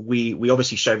 we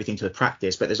obviously show everything to the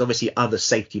practice, but there's obviously other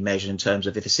safety measures in terms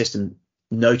of if the system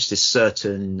notices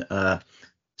certain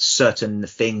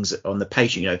things on the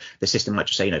patient, the system might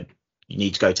just say, you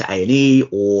need to go to A&E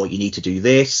or you need to do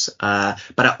this. But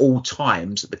at all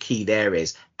times, the key there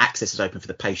is access is open for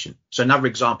the patient. So another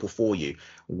example for you,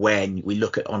 when we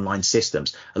look at online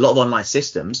systems, a lot of online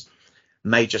systems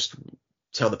may just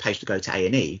tell the patient to go to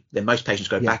A&E. Then most patients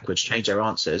go backwards, change their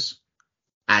answers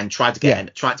and try to get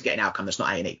an outcome that's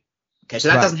not A&E. Okay, so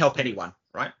that doesn't help anyone,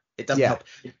 right? It doesn't help.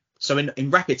 So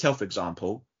in Rapid Health, for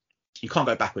example, you can't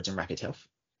go backwards in Rapid Health.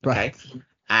 Okay. Right.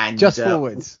 And just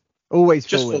forwards. Always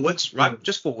just forwards, right?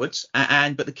 Just forwards.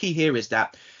 But the key here is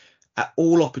that at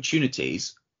all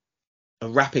opportunities, a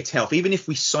Rapid Health, even if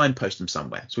we signpost them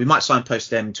somewhere, so we might signpost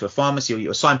them to a pharmacy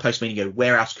or signpost meaning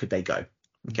where else could they go?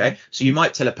 Okay, so you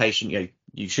might tell a patient,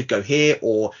 you should go here,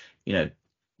 or you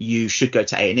you should go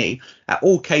to A&E. At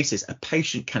all cases, a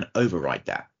patient can override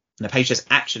that. And the patient says,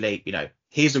 actually,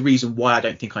 here's the reason why I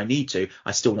don't think I need to.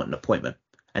 I still want an appointment.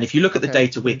 And if you look at the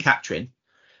data we're capturing,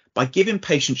 by giving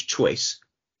patients choice,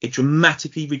 it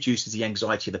dramatically reduces the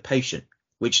anxiety of the patient,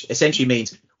 which essentially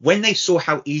means when they saw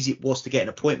how easy it was to get an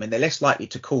appointment, they're less likely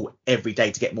to call every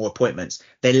day to get more appointments.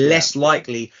 They're less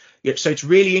likely. So it's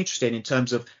really interesting in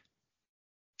terms of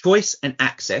choice and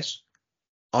access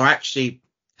are actually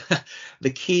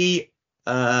the key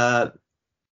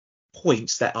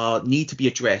points that need to be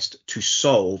addressed to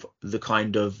solve the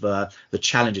kind of the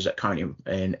challenges that currently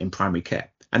in primary care.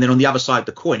 And then on the other side of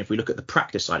the coin, if we look at the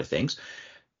practice side of things,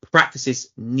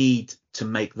 practices need to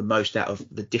make the most out of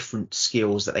the different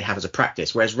skills that they have as a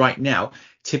practice. Whereas right now,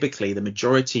 typically the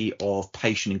majority of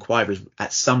patient inquiries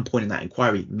at some point in that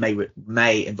inquiry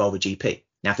may involve a GP.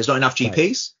 Now, if there's not enough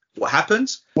GPs, what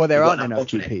happens? Well, there aren't enough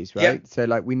GPs, right? Yep. So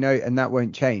like we know, and that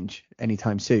won't change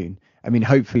anytime soon. I mean,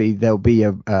 hopefully there'll be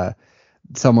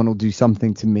someone will do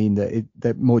something to mean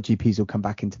that more GPs will come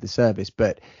back into the service.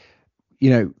 But,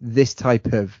 this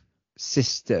type of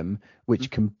system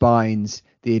which combines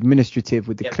the administrative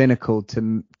with the clinical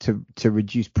to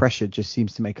reduce pressure just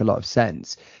seems to make a lot of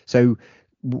sense. So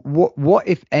what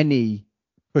if any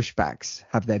pushbacks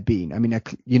have there been? I mean,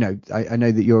 I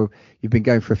know that you've been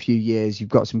going for a few years, you've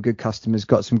got some good customers,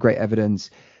 got some great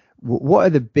evidence. What are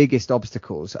the biggest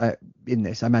obstacles in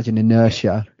this? I imagine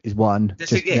inertia is one.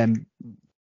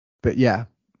 But yeah.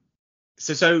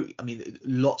 So I mean,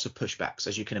 lots of pushbacks,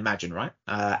 as you can imagine, right?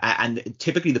 And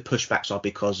typically the pushbacks are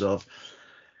because of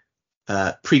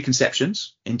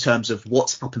preconceptions in terms of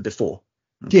what's happened before.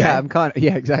 Okay?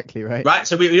 Yeah, exactly, right. Right.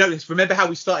 So we remember how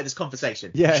we started this conversation.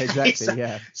 Yeah,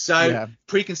 exactly.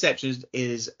 Preconceptions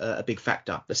is a big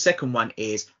factor. The second one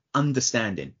is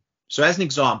understanding. So as an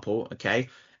example, okay,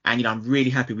 and I'm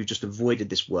really happy we've just avoided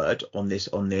this word on this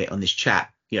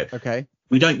chat. Okay.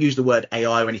 We don't use the word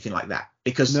AI or anything like that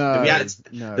because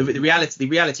the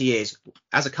reality is,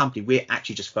 as a company, we're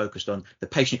actually just focused on the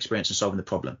patient experience and solving the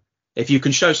problem. If you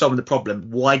can show solving the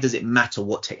problem, why does it matter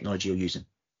what technology you're using?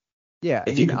 Yeah,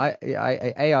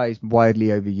 AI is widely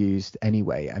overused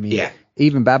anyway. I mean,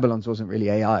 even Babylon's wasn't really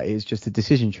AI. It's just a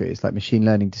decision tree. It's like machine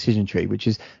learning decision tree, which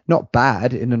is not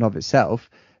bad in and of itself.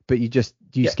 But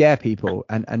you scare people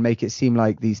and make it seem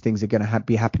like these things are going to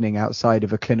be happening outside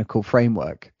of a clinical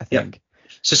framework, I think.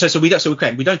 So we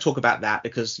don't talk about that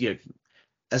because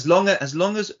as long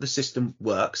as the system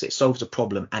works, it solves a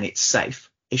problem and it's safe,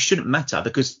 it shouldn't matter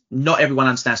because not everyone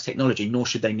understands technology, nor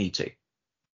should they need to.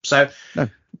 So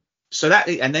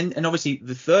and obviously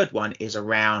the third one is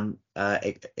around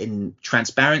in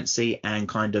transparency and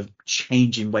kind of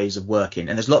changing ways of working.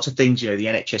 And there's lots of things the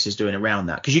NHS is doing around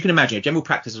that, because you can imagine if general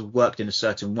practice has worked in a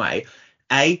certain way,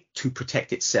 to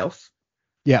protect itself,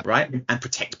 right, and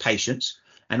protect patients,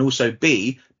 and also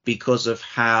B, because of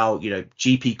how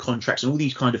GP contracts and all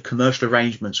these kind of commercial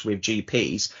arrangements with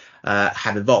GPs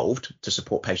have evolved to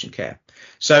support patient care.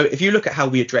 So if you look at how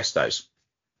we address those,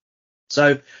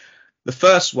 so the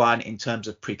first one in terms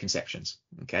of preconceptions,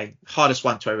 okay, hardest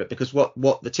one to overcome, because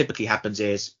what typically happens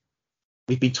is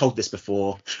we've been told this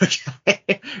before.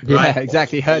 Right? Yeah,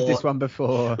 exactly. Heard this one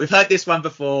before. We've heard this one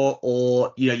before,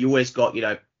 or you always got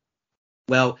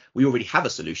well, we already have a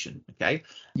solution, okay?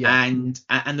 Yeah.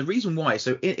 And the reason why,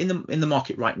 so in the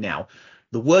market right now,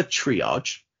 the word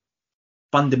triage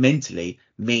fundamentally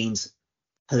means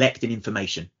collecting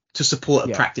information to support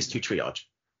a practice to triage.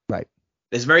 Right.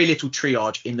 There's very little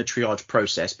triage in the triage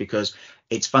process because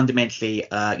it's fundamentally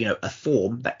a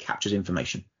form that captures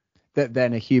information that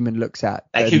then a human looks at.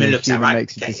 Right?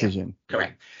 Makes a decision. Yeah.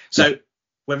 Correct. So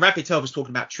when Rapid Health is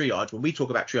talking about triage, when we talk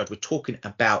about triage, we're talking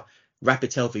about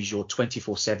Rapid Health is your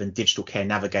 24/7 digital care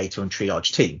navigator and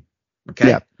triage team. Okay.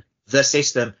 Yeah. The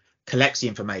system collects the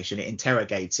information, it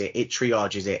interrogates it, it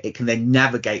triages it, it can then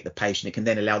navigate the patient, it can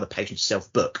then allow the patient to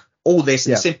self-book. All this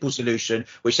in a simple solution,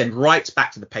 which then writes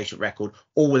back to the patient record,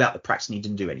 all without the practice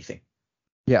needing to do anything.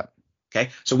 Yeah. Okay.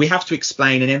 So we have to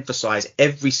explain and emphasize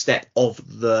every step of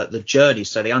the journey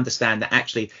so they understand that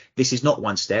actually this is not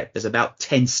one step. There's about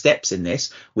 10 steps in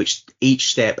this, which each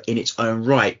step in its own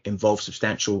right involves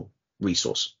substantial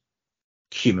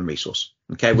human resource.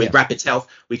 Okay. With Rapid Health,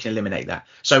 we can eliminate that.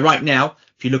 So right now,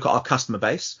 if you look at our customer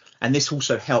base, and this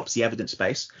also helps the evidence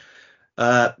base,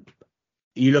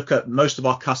 you look at most of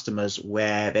our customers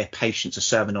where their patients are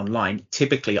serving online,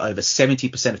 typically over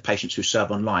 70% of patients who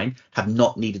serve online have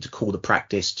not needed to call the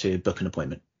practice to book an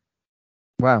appointment.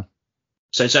 Wow.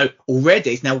 So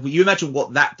already, now you imagine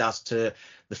what that does to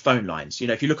the phone lines.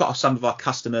 If you look at some of our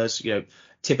customers,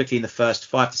 typically in the first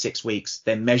 5 to 6 weeks,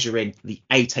 they're measuring the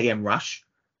 8 a.m. rush.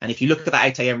 And if you look at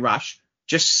that 8 a.m. rush,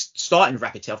 just starting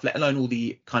Rapid Health, let alone all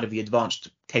the kind of the advanced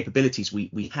capabilities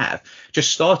we have,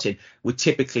 just starting would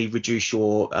typically reduce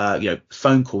your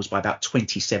phone calls by about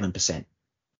 27%.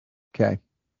 Okay.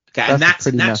 That's a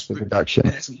pretty massive reduction.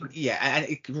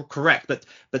 Correct. But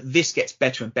this gets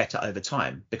better and better over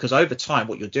time, because over time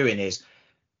what you're doing is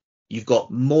you've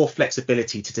got more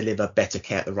flexibility to deliver better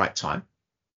care at the right time.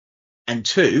 And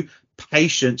two,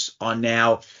 patients are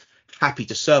now happy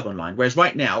to serve online. Whereas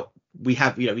right now we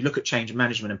have, we look at change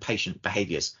management and patient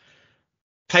behaviors.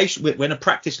 When a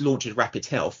practice launches Rapid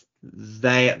Health,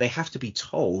 they have to be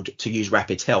told to use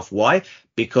Rapid Health. Why?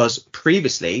 Because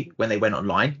previously when they went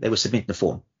online, they were submitting a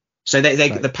form. So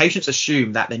the patients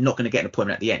assume that they're not going to get an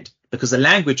appointment at the end, because the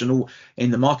language and all in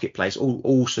the marketplace,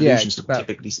 all solutions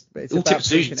typically, all types of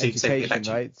solutions education,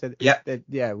 right? So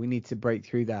we need to break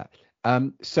through that.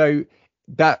 So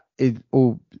that is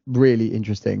all really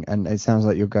interesting, and it sounds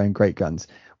like you're going great guns.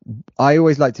 I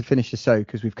always like to finish the show,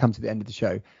 because we've come to the end of the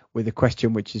show, with a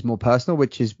question which is more personal,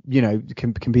 which is,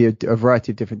 can be a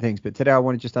variety of different things. But today I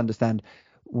want to just understand,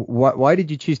 why did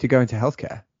you choose to go into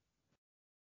healthcare,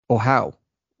 or how?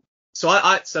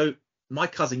 So my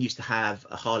cousin used to have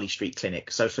a Harley Street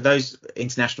clinic. So for those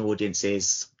international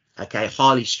audiences,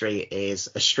 Harley Street is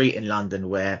a street in London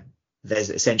where there's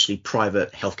essentially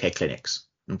private healthcare clinics.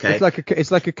 Okay,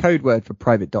 it's like a code word for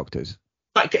private doctors.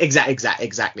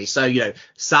 Exactly. So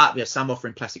some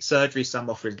offering plastic surgery, some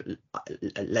offering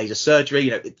laser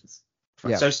surgery.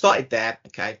 So I started there.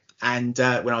 And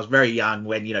when I was very young,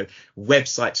 when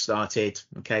websites started.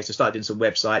 So I started doing some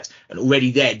websites, and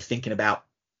already then thinking about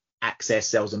access,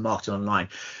 sales, and marketing online.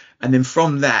 And then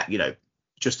from that,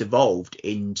 just evolved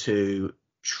into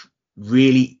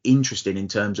really interesting in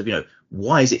terms of,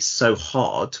 why is it so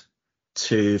hard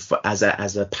as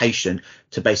a patient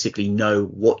to basically know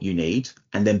what you need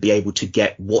and then be able to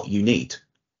get what you need.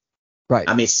 Right.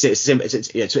 I mean,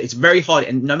 it's very hard,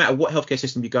 and no matter what healthcare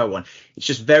system you go on, it's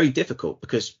just very difficult,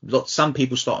 because some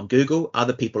people start on Google,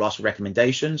 other people ask for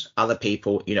recommendations, other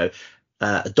people,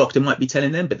 a doctor might be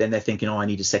telling them, but then they're thinking, I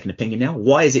need a second opinion now.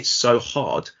 Why is it so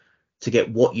hard to get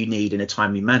what you need in a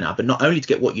timely manner? But not only to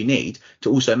get what you need, to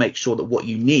also make sure that what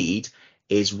you need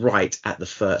is right at the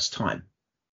first time.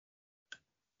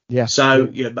 Yeah. So,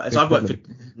 I've worked for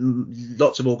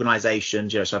lots of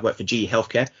organizations, so I've worked for GE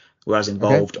Healthcare, where I was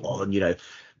involved on,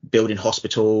 building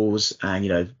hospitals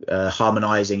and,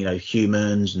 harmonizing,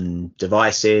 humans and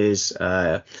devices.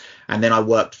 And then I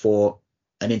worked for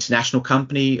an international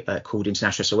company called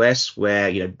International SOS,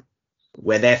 where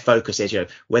their focus is,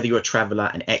 whether you're a traveler,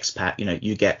 an expat,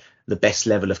 you get the best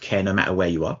level of care no matter where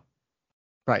you are.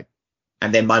 Right.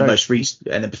 And then most recent,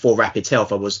 and then before Rapid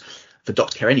Health, I was for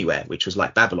Doctor Care Anywhere, which was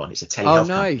like Babylon. It's a telehealth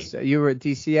nice. company. You were at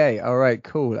DCA. All right,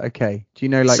 cool. Okay. Do you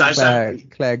know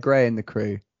Claire Gray in the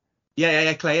crew?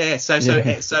 Yeah, Claire. Yeah. So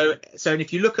and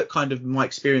if you look at kind of my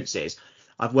experiences,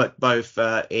 I've worked both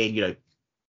in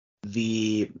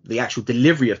the actual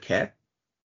delivery of care,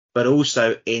 but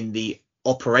also in the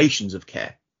operations of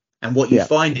care. And what you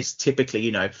find is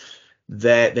typically,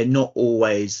 they're not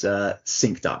always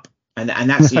synced up. And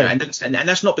that's and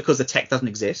that's not because the tech doesn't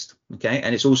exist,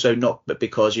 and it's also not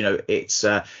because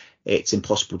it's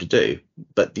impossible to do,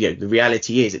 but the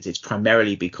reality is it's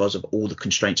primarily because of all the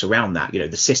constraints around that,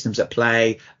 the systems at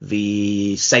play,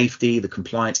 the safety, the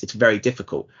compliance. It's very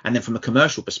difficult. And then from a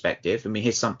commercial perspective, I mean,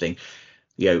 here's something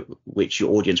which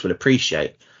your audience will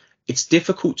appreciate. It's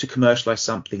difficult to commercialize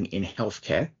something in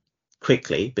healthcare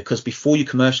quickly, because before you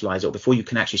commercialize it, or before you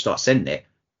can actually start selling it,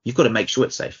 you've got to make sure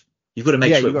it's safe. You've got to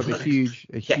make sure you've got a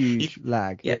huge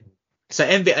lag. Yeah. So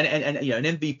an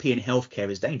MVP in healthcare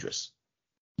is dangerous.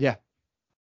 Yeah,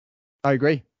 I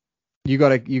agree.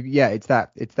 It's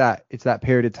that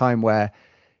period of time where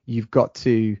you've got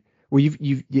to,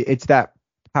 it's that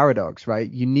paradox,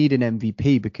 right? You need an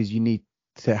MVP because you need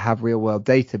to have real world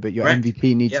data, but your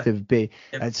MVP needs to be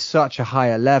at such a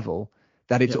higher level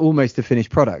that it's almost a finished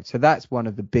product. So that's one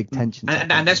of the big tensions.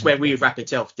 And that's where we at Rapid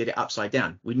Health did it upside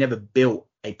down. We never built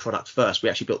a product first. We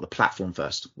actually built the platform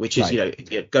first, which is,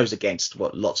 it goes against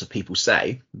what lots of people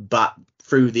say. But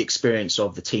through the experience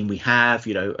of the team we have,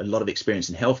 a lot of experience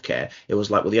in healthcare, it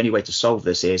was like, well, the only way to solve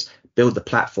this is build the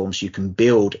platform so you can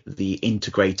build the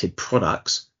integrated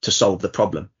products to solve the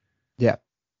problem. Yeah,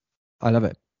 I love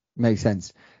it. Makes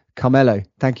sense. Carmelo,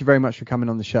 thank you very much for coming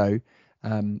on the show.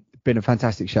 Been a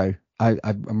fantastic show.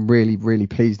 I'm really, really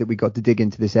pleased that we got to dig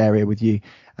into this area with you,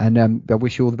 and I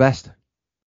wish you all the best.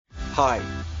 Hi,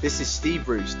 this is Steve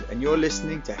Roest, and you're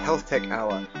listening to Health Tech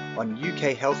Hour on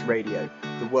UK Health Radio,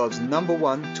 the world's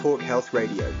 #1 talk health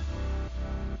radio.